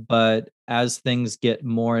 But as things get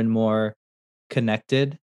more and more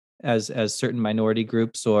connected, as certain minority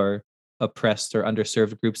groups or oppressed or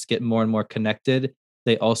underserved groups get more and more connected,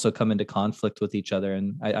 they also come into conflict with each other.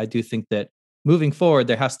 And I do think that moving forward,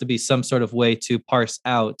 there has to be some sort of way to parse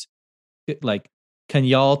out, like, can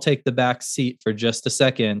y'all take the back seat for just a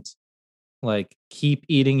second? Like, keep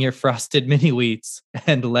eating your frosted mini wheats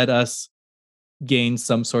and let us gain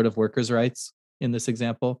some sort of workers' rights in this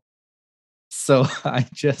example. So I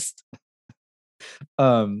just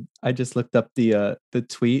looked up the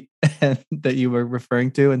tweet that you were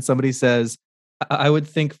referring to, and somebody says, I would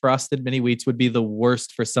think frosted mini wheats would be the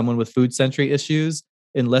worst for someone with food sensory issues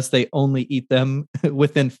unless they only eat them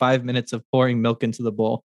within 5 minutes of pouring milk into the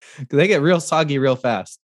bowl. They get real soggy real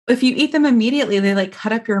fast. If you eat them immediately, they like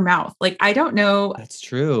cut up your mouth. Like, I don't know. That's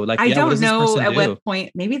true. Like, I don't know at what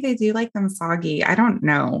point. Maybe they do like them soggy. I don't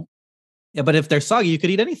know. Yeah, but if they're soggy, you could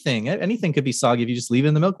eat anything. Anything could be soggy if you just leave it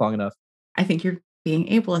in the milk long enough. I think you're being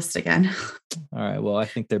ableist again. All right. Well, I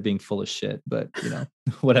think they're being full of shit, but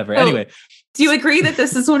whatever. So, Anyway, do you agree that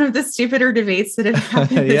this is one of the stupider debates that have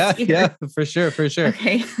happened this year? Yeah, for sure.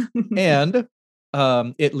 Okay. And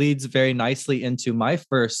it leads very nicely into my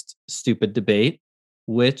first stupid debate,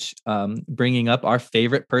 which bringing up our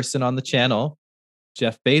favorite person on the channel,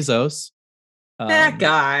 Jeff Bezos. That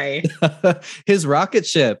guy. His rocket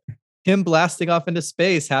ship, him blasting off into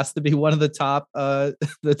space, has to be one of the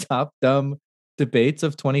top dumb debates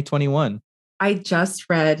of 2021. I just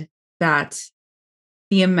read that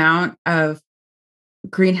the amount of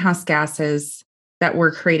greenhouse gases that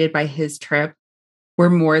were created by his trip were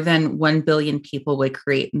more than 1 billion people would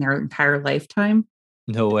create in their entire lifetime.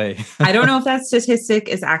 No way. I don't know if that statistic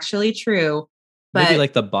is actually true, but maybe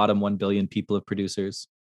like the bottom 1 billion people of producers.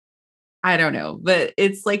 I don't know, but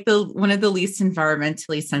it's like one of the least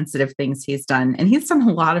environmentally sensitive things he's done. And he's done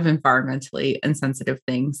a lot of environmentally insensitive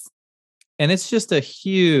things. And it's just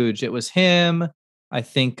it was him, I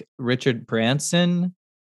think Richard Branson,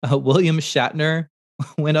 William Shatner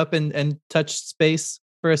went up and touched space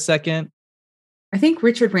for a second. I think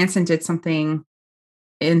Richard Branson did something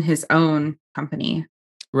in his own company.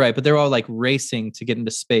 Right, but they're all like racing to get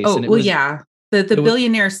into space. Oh, and yeah. The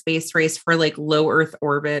billionaire space race for like low Earth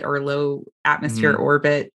orbit or low atmosphere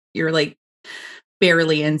orbit, you're like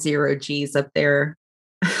barely in 0 G's up there.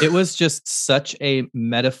 It was just such a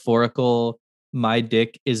metaphorical, my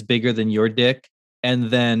dick is bigger than your dick. And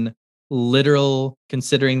then literal,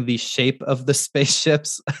 considering the shape of the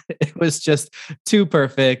spaceships, it was just too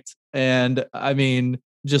perfect. And I mean,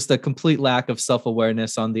 just a complete lack of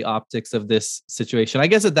self-awareness on the optics of this situation. I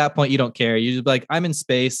guess at that point, you don't care. You just be like, I'm in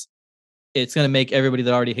space. It's going to make everybody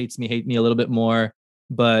that already hates me hate me a little bit more,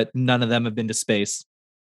 but none of them have been to space.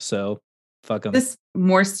 So fuck them. This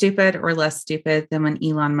more stupid or less stupid than when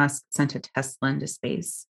Elon Musk sent a Tesla into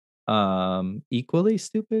space? Equally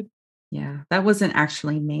stupid. Yeah, that wasn't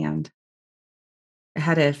actually manned. It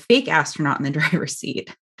had a fake astronaut in the driver's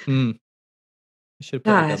seat. I should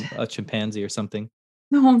put like a chimpanzee or something.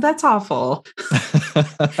 No, that's awful.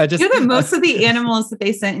 That most of the animals that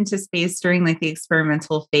they sent into space during like the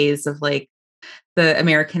experimental phase of like the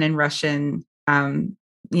American and Russian,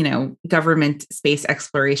 government space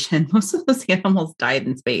exploration, most of those animals died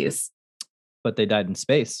in space. But they died in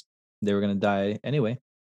space. They were going to die anyway.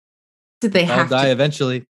 Did they have to die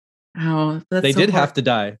eventually? Oh, they did have to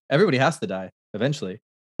die. Everybody has to die eventually.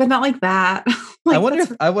 But not like that. I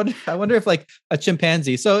wonder if like a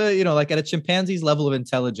chimpanzee. So, like at a chimpanzee's level of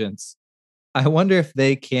intelligence, I wonder if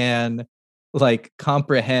they can like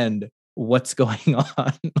comprehend what's going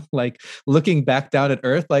on. Like looking back down at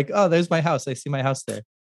Earth, like, oh, there's my house. I see my house there.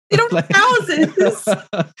 They don't have houses.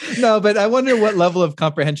 No, but I wonder what level of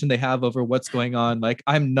comprehension they have over what's going on. Like,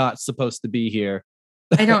 I'm not supposed to be here.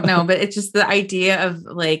 I don't know, but it's just the idea of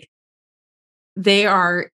like, they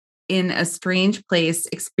are in a strange place,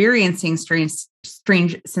 experiencing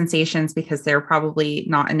strange sensations because they're probably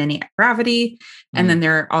not in any gravity. And then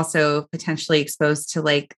they're also potentially exposed to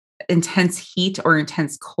like intense heat or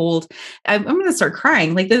intense cold. I'm going to start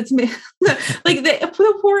crying. Like that's like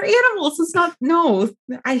the poor animals. It's not, no,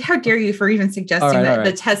 how dare you for even suggesting that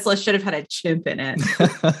the Tesla should have had a chimp in it.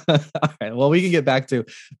 All right. Well, we can get back to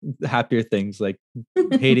happier things like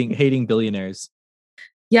hating billionaires.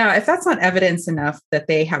 Yeah, if that's not evidence enough that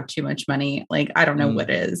they have too much money, like, I don't know what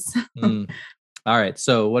is. All right.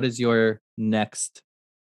 So what is your next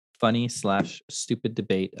funny/stupid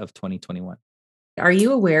debate of 2021? Are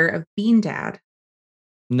you aware of Bean Dad?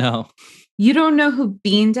 No. You don't know who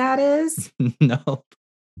Bean Dad is? No.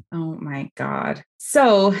 Oh my God.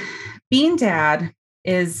 So Bean Dad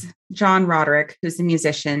is John Roderick, who's a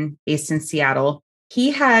musician based in Seattle.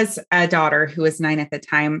 He has a daughter who was 9 at the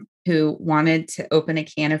time, who wanted to open a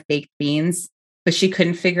can of baked beans, but she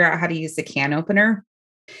couldn't figure out how to use the can opener.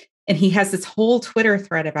 And he has this whole Twitter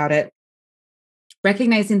thread about it,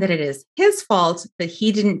 recognizing that it is his fault that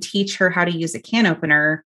he didn't teach her how to use a can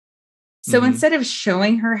opener. So instead of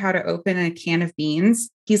showing her how to open a can of beans,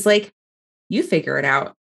 he's like, you figure it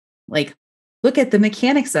out. Like, look at the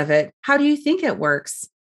mechanics of it. How do you think it works?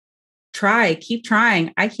 Keep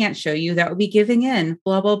trying. I can't show you. That would be giving in,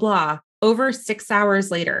 blah, blah, blah. Over 6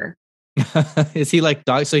 hours later. Is he like,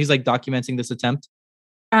 so he's like documenting this attempt?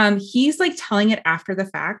 He's like telling it after the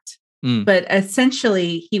fact, but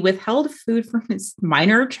essentially he withheld food from his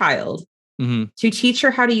minor child to teach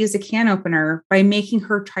her how to use a can opener by making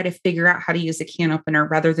her try to figure out how to use a can opener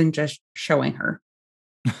rather than just showing her.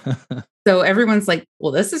 So everyone's like,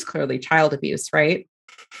 well, this is clearly child abuse, right?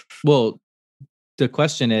 Well, the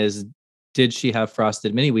question is, did she have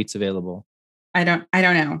frosted mini wheats available? I don't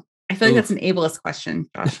know. I feel like Oof. that's an ableist question,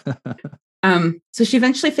 Josh. So she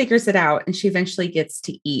eventually figures it out and she eventually gets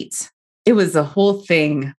to eat. It was a whole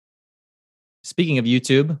thing. Speaking of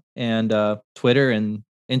YouTube and Twitter and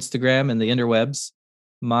Instagram and the interwebs,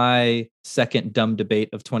 my second dumb debate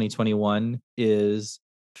of 2021 is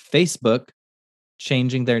Facebook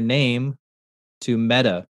changing their name to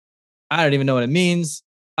Meta. I don't even know what it means.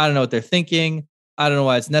 I don't know what they're thinking. I don't know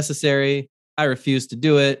why it's necessary. I refuse to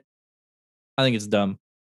do it. I think it's dumb.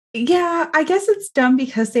 Yeah, I guess it's dumb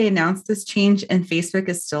because they announced this change and Facebook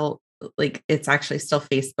is still like, it's actually still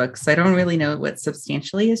Facebook. So I don't really know what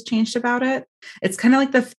substantially has changed about it. It's kind of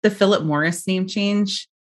like the Philip Morris name change.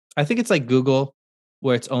 I think it's like Google,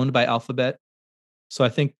 where it's owned by Alphabet. So I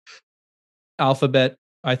think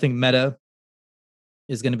Meta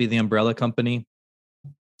is going to be the umbrella company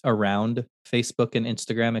around Facebook and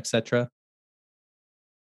Instagram, etc.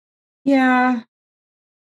 Yeah.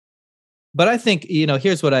 But I think,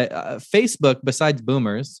 here's what Facebook, besides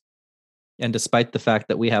boomers, and despite the fact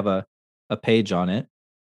that we have a page on it,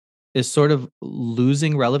 is sort of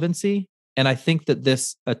losing relevancy. And I think that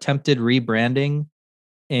this attempted rebranding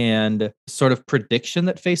and sort of prediction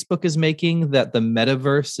that Facebook is making that the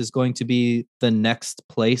metaverse is going to be the next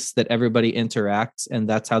place that everybody interacts, and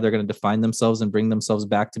that's how they're going to define themselves and bring themselves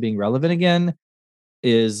back to being relevant again,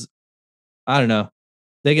 is, I don't know.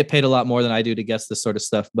 They get paid a lot more than I do to guess this sort of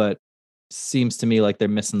stuff, but seems to me like they're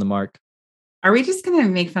missing the mark. Are we just going to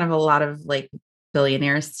make fun of a lot of like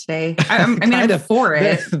billionaires today? I'm for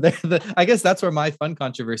it. I guess that's where my fun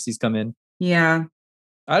controversies come in. Yeah.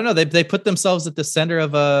 I don't know. They put themselves at the center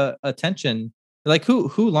of attention. Like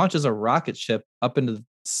who launches a rocket ship up into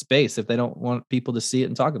space if they don't want people to see it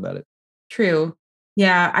and talk about it? True.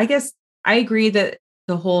 Yeah. I guess I agree that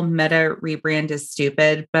the whole Meta rebrand is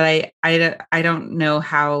stupid, but I don't know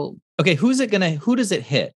how. Okay. Who does it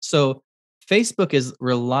hit? So Facebook is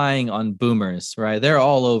relying on boomers, right? They're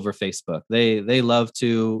all over Facebook. They love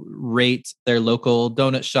to rate their local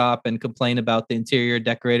donut shop and complain about the interior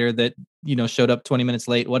decorator that, showed up 20 minutes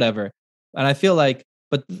late, whatever. And I feel like,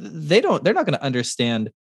 but they're not going to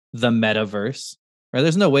understand the metaverse, right?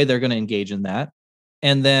 There's no way they're going to engage in that.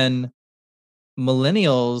 And then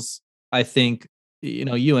millennials, I think,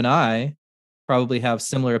 you and I probably have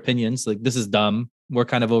similar opinions. Like, this is dumb. We're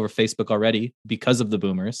kind of over Facebook already because of the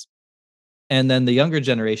boomers. And then the younger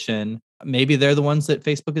generation, maybe they're the ones that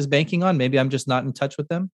Facebook is banking on. Maybe I'm just not in touch with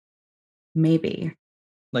them. Maybe.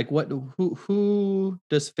 Like who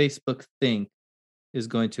does Facebook think is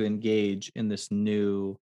going to engage in this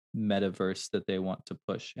new metaverse that they want to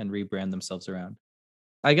push and rebrand themselves around?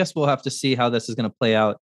 I guess we'll have to see how this is going to play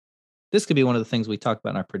out. This could be one of the things we talk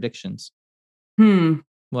about in our predictions. We'll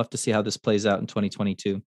have to see how this plays out in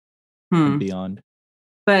 2022 and beyond.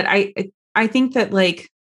 But I think that like,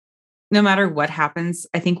 no matter what happens,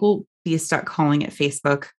 I think we'll be stuck calling it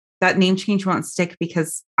Facebook. That name change won't stick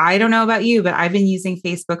because I don't know about you, but I've been using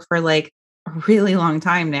Facebook for like a really long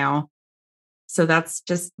time now. So that's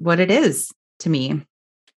just what it is to me.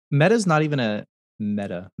 Meta's not even a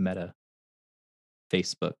meta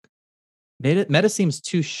Facebook. Meta seems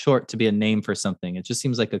too short to be a name for something. It just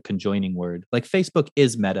seems like a conjoining word. Like Facebook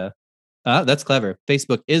is Meta. That's clever.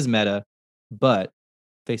 Facebook is Meta, but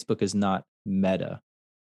Facebook is not Meta.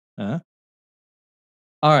 All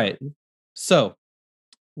right. So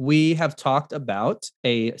we have talked about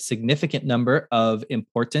a significant number of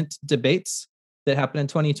important debates that happened in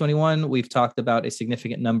 2021. We've talked about a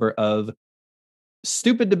significant number of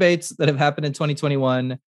stupid debates that have happened in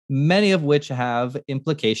 2021, many of which have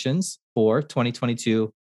implications for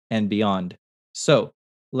 2022 and beyond. So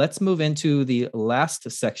let's move into the last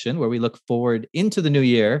section where we look forward into the new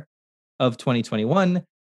year of 2021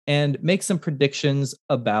 and make some predictions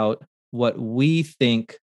about what we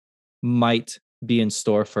think might be in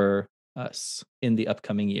store for us in the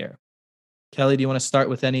upcoming year. Kelly, do you want to start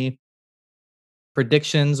with any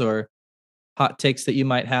predictions or hot takes that you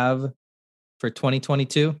might have for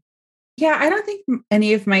 2022? Yeah, I don't think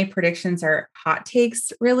any of my predictions are hot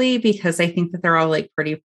takes really, because I think that they're all like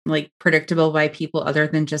pretty like predictable by people other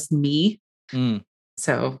than just me.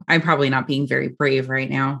 So I'm probably not being very brave right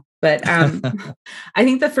now. But I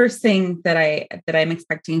think the first thing that I'm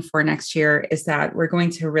expecting for next year is that we're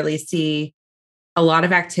going to really see a lot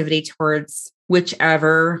of activity towards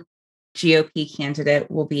whichever GOP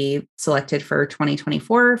candidate will be selected for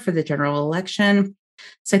 2024 for the general election.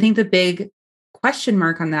 So I think the big question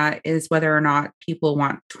mark on that is whether or not people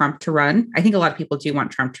want Trump to run. I think a lot of people do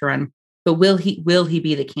want Trump to run, but will he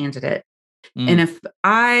be the candidate? And if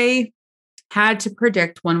I had to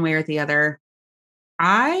predict one way or the other,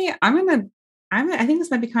 I think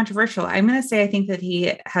this might be controversial. I'm going to say I think that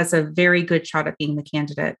he has a very good shot at being the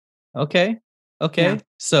candidate. Okay. Yeah.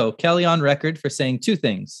 So Kelly on record for saying two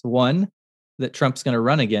things. One, that Trump's going to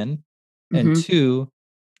run again. And Mhm. two,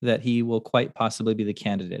 that he will quite possibly be the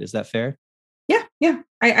candidate. Is that fair? Yeah. Yeah.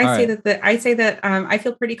 I All say right. that I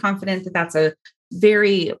feel pretty confident that that's a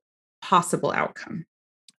very possible outcome.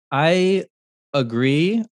 I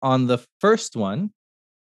agree on the first one,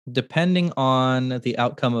 depending on the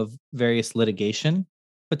outcome of various litigation,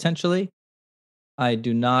 potentially. I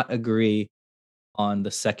do not agree on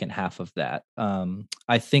the second half of that.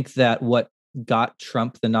 I think that what got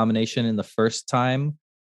Trump the nomination in the first time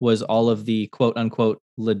was all of the quote unquote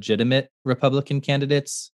legitimate Republican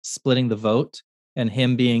candidates splitting the vote and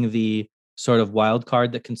him being the sort of wild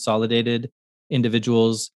card that consolidated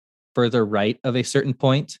individuals further right of a certain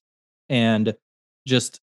point, and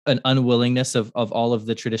just an unwillingness of all of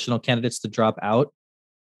the traditional candidates to drop out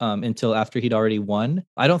until after he'd already won.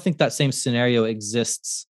 I don't think that same scenario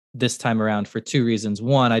exists this time around for two reasons.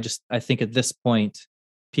 One, I think at this point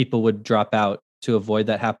people would drop out to avoid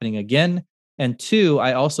that happening again. And two,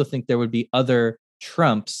 I also think there would be other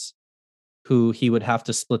Trumps who he would have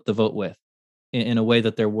to split the vote with in a way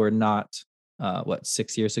that there were not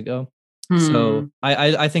 6 years ago. So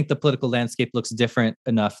I think the political landscape looks different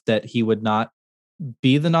enough that he would not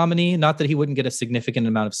be the nominee. Not that he wouldn't get a significant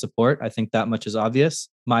amount of support. I think that much is obvious.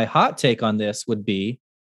 My hot take on this would be,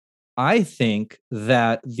 I think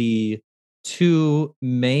that the two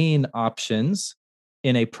main options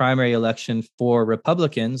in a primary election for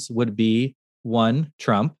Republicans would be one,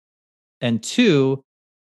 Trump, and two,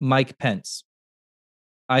 Mike Pence.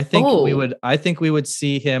 I think we would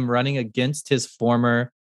see him running against his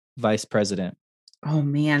former vice president. Oh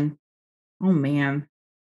man. I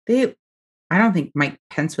don't think Mike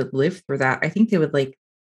Pence would live through that. I think they would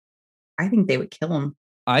kill him.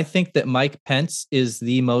 I think that Mike Pence is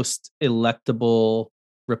the most electable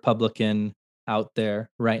Republican out there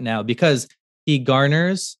right now because he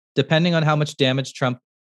garners, depending on how much damage Trump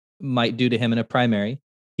might do to him in a primary,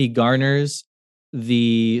 he garners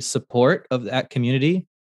the support of that community,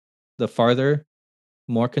 the farther,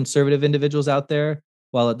 more conservative individuals out there,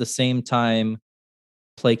 while at the same time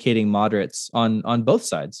placating moderates on both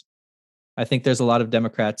sides. I think there's a lot of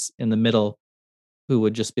Democrats in the middle who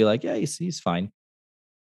would just be like, yeah, he's fine.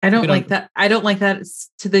 I don't like that. I don't like that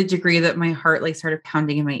to the degree that my heart started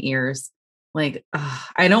pounding in my ears. I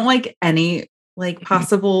don't like any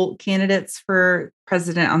possible candidates for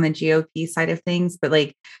president on the GOP side of things, but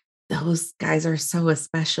those guys are so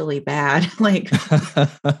especially bad.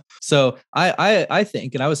 So I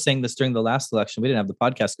think, and I was saying this during the last election, we didn't have the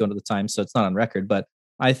podcast going at the time, so it's not on record, but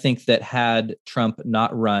I think that had Trump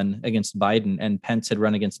not run against Biden and Pence had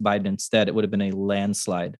run against Biden instead, it would have been a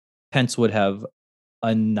landslide. Pence would have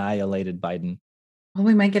annihilated Biden. Well,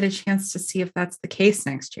 we might get a chance to see if that's the case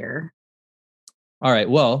next year. All right.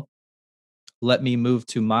 Well, let me move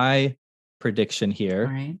to my prediction here.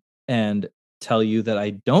 All right. And tell you that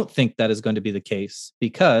I don't think that is going to be the case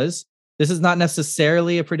because this is not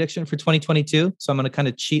necessarily a prediction for 2022. So I'm going to kind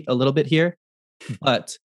of cheat a little bit here,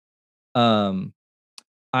 but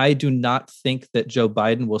I do not think that Joe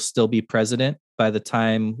Biden will still be president by the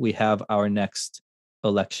time we have our next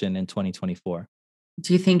election in 2024.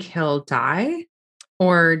 Do you think he'll die,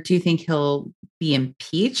 or do you think he'll be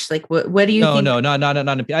impeached? What do you think? No,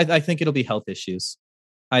 not impeached. I think it'll be health issues.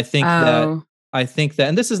 I think that,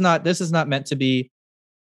 and this is not meant to be.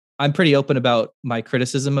 I'm pretty open about my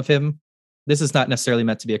criticism of him. This is not necessarily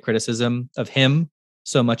meant to be a criticism of him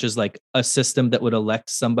so much as a system that would elect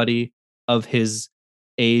somebody of his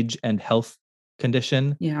age and health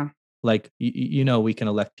condition. Yeah. We can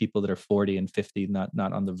elect people that are 40 and 50, not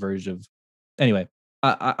on the verge of. Anyway,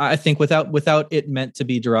 I think without it meant to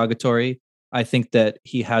be derogatory, I think that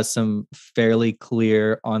he has some fairly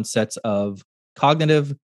clear onsets of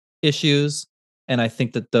cognitive issues. And I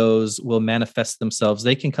think that those will manifest themselves.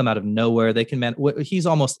 They can come out of nowhere. He's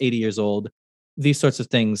almost 80 years old. These sorts of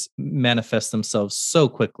things manifest themselves so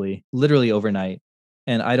quickly, literally overnight.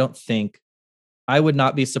 And I would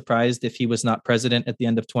not be surprised if he was not president at the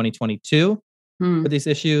end of 2022 for these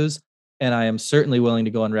issues. And I am certainly willing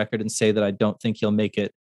to go on record and say that I don't think he'll make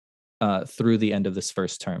it through the end of this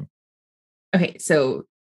first term. Okay, so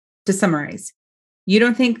to summarize, you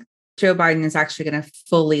don't think Joe Biden is actually going to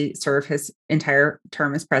fully serve his entire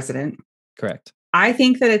term as president? Correct. I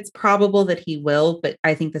think that it's probable that he will, but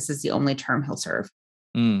I think this is the only term he'll serve.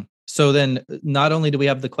 So then not only do we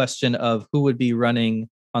have the question of who would be running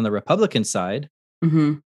on the Republican side,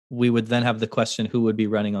 we would then have the question who would be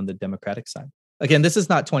running on the Democratic side. Again, this is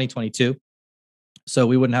not 2022, so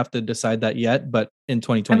we wouldn't have to decide that yet. But in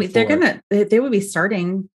 2024, they would be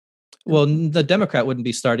starting. Well, the Democrat wouldn't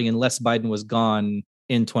be starting unless Biden was gone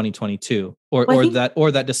in 2022, Well,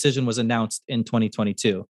 or that decision was announced in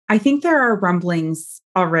 2022. I think there are rumblings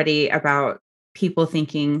already about people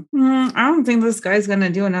thinking, I don't think this guy's going to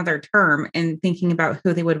do another term, and thinking about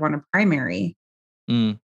who they would want to primary.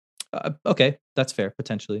 Okay, that's fair,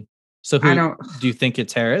 potentially. So I don't. do you think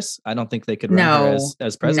it's Harris? I don't think they could run her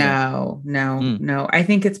as president. No. I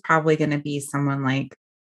think it's probably going to be someone like,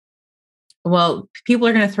 well, people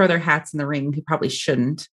are going to throw their hats in the ring who probably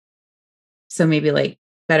shouldn't. So maybe like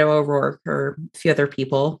Beto O'Rourke or a few other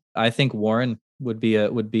people. I think Warren would be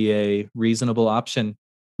a reasonable option.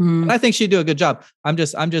 And I think she'd do a good job. I'm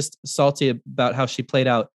just salty about how she played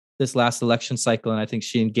out this last election cycle, and I think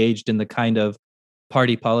she engaged in the kind of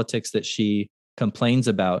party politics that she complains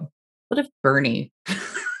about. What if Bernie?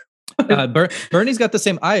 Bernie's got the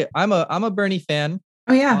same. I'm a Bernie fan.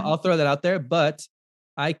 Oh yeah, I'll throw that out there, but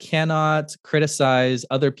I cannot criticize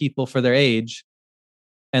other people for their age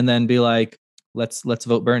and then be like, let's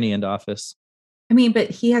vote Bernie into office. I mean, but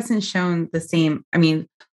he hasn't shown the same. I mean,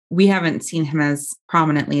 we haven't seen him as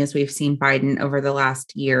prominently as we've seen Biden over the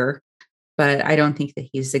last year, but I don't think that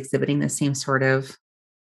he's exhibiting the same sort of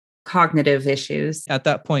cognitive issues. At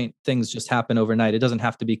that point, things just happen overnight. It doesn't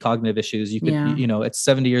have to be cognitive issues. You could, it's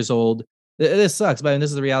 70 years old. This sucks, but this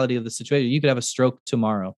is the reality of the situation. You could have a stroke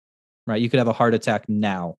tomorrow, right? You could have a heart attack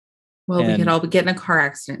now. Well, we could all get in a car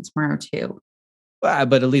accident tomorrow too.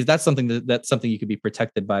 But at least that's something you could be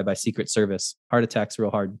protected by Secret Service. Heart attacks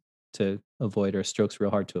real hard to avoid, or strokes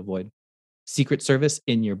real hard to avoid. Secret Service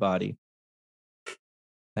in your body.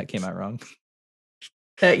 That came out wrong.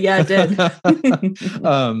 Yeah, it did.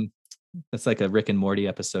 That's like a Rick and Morty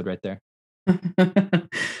episode right there.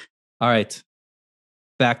 All right.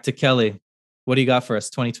 Back to Kelly. What do you got for us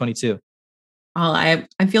 2022? Well, I'm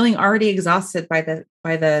feeling already exhausted by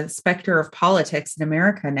the specter of politics in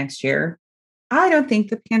America next year. I don't think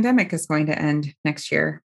the pandemic is going to end next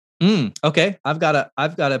year. Okay. I've got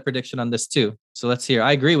a prediction on this too. So let's hear.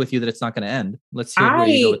 I agree with you that it's not going to end. Let's hear where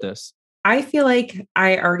you go with this. I feel like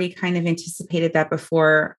I already kind of anticipated that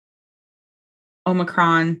before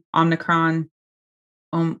Omicron, Omegaticon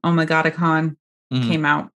came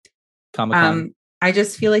out. Comic-Con. I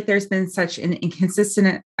just feel like there's been such an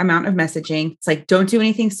inconsistent amount of messaging. It's like, don't do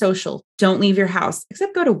anything social. Don't leave your house,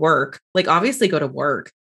 except go to work. Like, obviously go to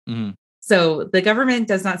work. Mm-hmm. So the government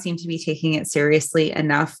does not seem to be taking it seriously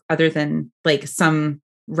enough, other than like some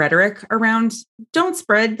rhetoric around don't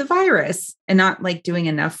spread the virus, and not like doing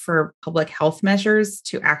enough for public health measures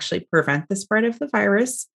to actually prevent the spread of the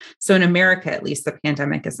virus. So in America, at least, the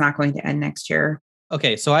pandemic is not going to end next year.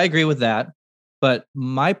 Okay, so I agree with that. But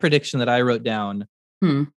my prediction that I wrote down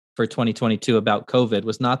for 2022 about COVID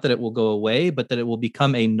was not that it will go away, but that it will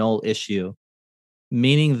become a null issue,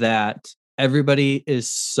 meaning that everybody is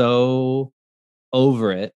so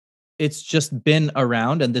over it. It's just been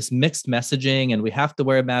around, and this mixed messaging, and we have to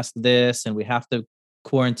wear a mask this, and we have to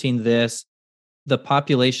quarantine this. The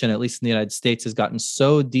population, at least in the United States, has gotten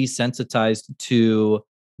so desensitized to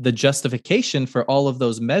the justification for all of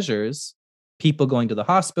those measures, people going to the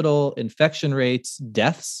hospital, infection rates,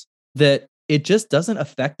 deaths, that it just doesn't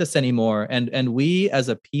affect us anymore. And we as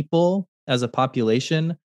a people, as a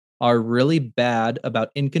population, are really bad about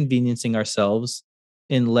inconveniencing ourselves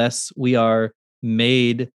unless we are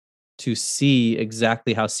made to see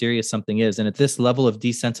exactly how serious something is. And at this level of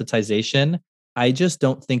desensitization, I just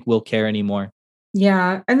don't think we'll care anymore.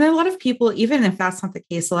 Yeah. And then a lot of people, even if that's not the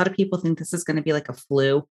case, a lot of people think this is going to be like a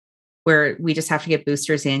flu where we just have to get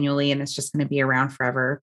boosters annually and it's just going to be around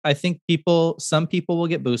forever. I think some people will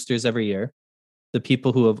get boosters every year. The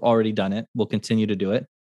people who have already done it will continue to do it.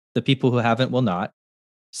 The people who haven't will not.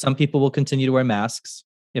 Some people will continue to wear masks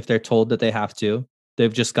if they're told that they have to.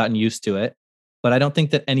 They've just gotten used to it. But I don't think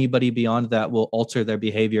that anybody beyond that will alter their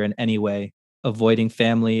behavior in any way, avoiding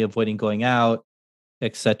family, avoiding going out,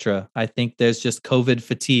 etc. I think there's just COVID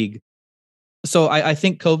fatigue. So I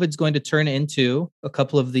think COVID's going to turn into a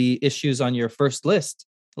couple of the issues on your first list,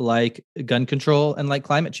 like gun control and like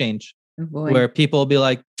climate change, where people will be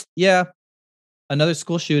like, yeah, another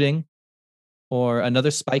school shooting or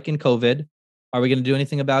another spike in COVID. Are we going to do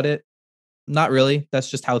anything about it? Not really. That's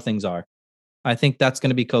just how things are. I think that's going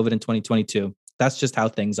to be COVID in 2022. That's just how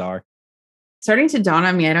things are. Starting to dawn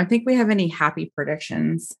on me, I don't think we have any happy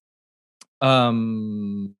predictions.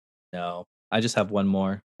 No, I just have one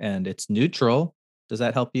more, and it's neutral. Does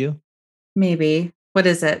that help you? Maybe. What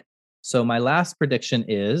is it? So my last prediction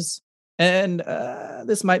is, and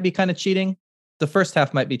this might be kind of cheating. The first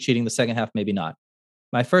half might be cheating. The second half, maybe not.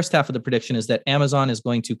 My first half of the prediction is that Amazon is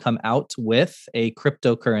going to come out with a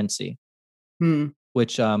cryptocurrency,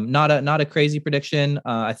 which not a crazy prediction.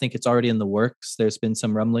 I think it's already in the works. There's been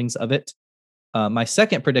some rumblings of it. My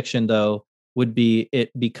second prediction, though, would be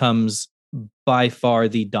it becomes by far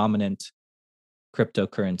the dominant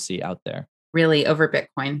cryptocurrency out there. Really, over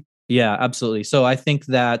Bitcoin. Yeah, absolutely. So I think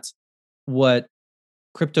that what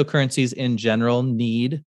cryptocurrencies in general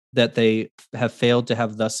need that they have failed to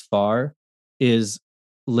have thus far is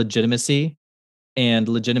legitimacy. And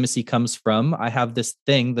legitimacy comes from, I have this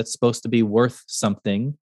thing that's supposed to be worth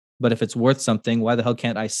something, but if it's worth something, why the hell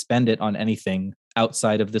can't I spend it on anything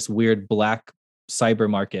outside of this weird black cyber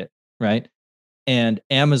market, right? And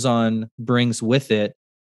Amazon brings with it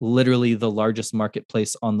literally the largest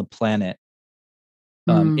marketplace on the planet,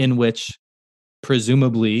 in which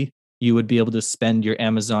presumably you would be able to spend your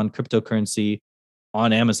Amazon cryptocurrency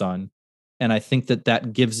on Amazon. And I think that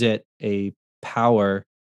that gives it a power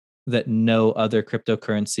that no other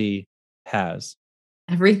cryptocurrency has.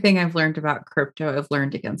 Everything I've learned about crypto, I've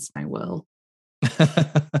learned against my will.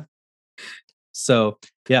 So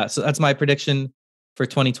that's my prediction for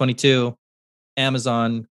 2022.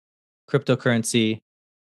 Amazon cryptocurrency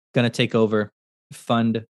going to take over,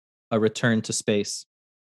 fund a return to space.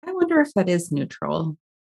 I wonder if that is neutral.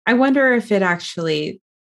 I wonder if it actually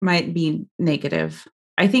might be negative.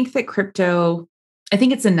 I think that crypto, I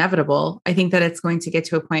think it's inevitable. I think that it's going to get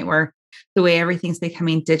to a point where the way everything's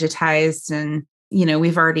becoming digitized, and,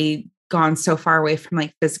 we've already gone so far away from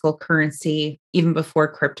like physical currency, even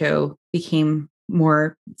before crypto became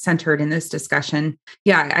more centered in this discussion.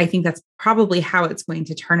 Yeah, I think that's probably how it's going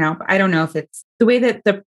to turn out. But I don't know if it's the way that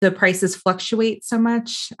the prices fluctuate so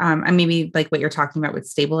much. And maybe like what you're talking about would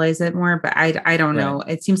stabilize it more, but I don't know.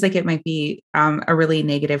 It seems like it might be a really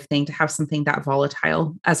negative thing to have something that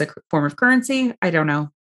volatile as a form of currency. I don't know.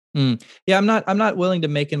 Yeah, I'm not willing to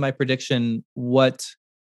make in my prediction what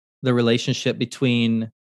the relationship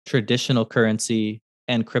between traditional currency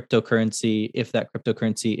and cryptocurrency, if that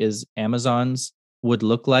cryptocurrency is Amazon's, would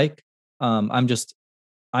look like. I'm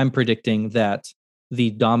predicting that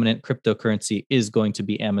the dominant cryptocurrency is going to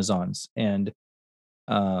be Amazon's, and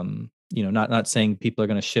not saying people are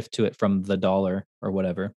going to shift to it from the dollar or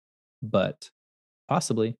whatever, but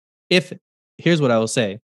possibly. Here's what I will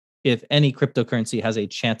say: if any cryptocurrency has a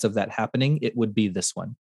chance of that happening, it would be this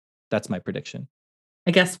one. That's my prediction.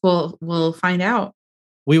 I guess we'll find out.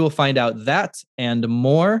 We will find out that and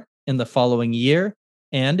more in the following year.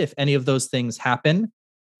 And if any of those things happen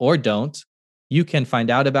or don't, you can find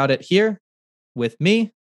out about it here with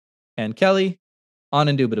me and Kelly on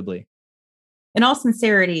Indubitably. In all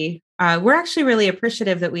sincerity, we're actually really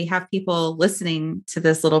appreciative that we have people listening to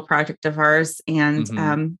this little project of ours, and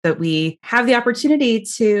that we have the opportunity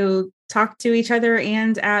to talk to each other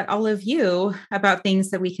and at all of you about things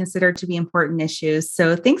that we consider to be important issues.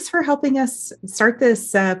 So thanks for helping us start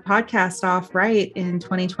this podcast off right in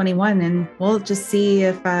 2021. And we'll just see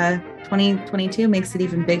if 2022 makes it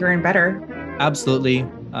even bigger and better. Absolutely.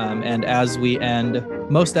 And as we end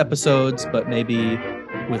most episodes, but maybe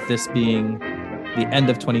with this being the end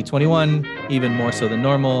of 2021, even more so than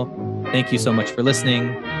normal, thank you so much for listening,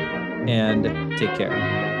 and take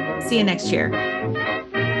care. See you next year.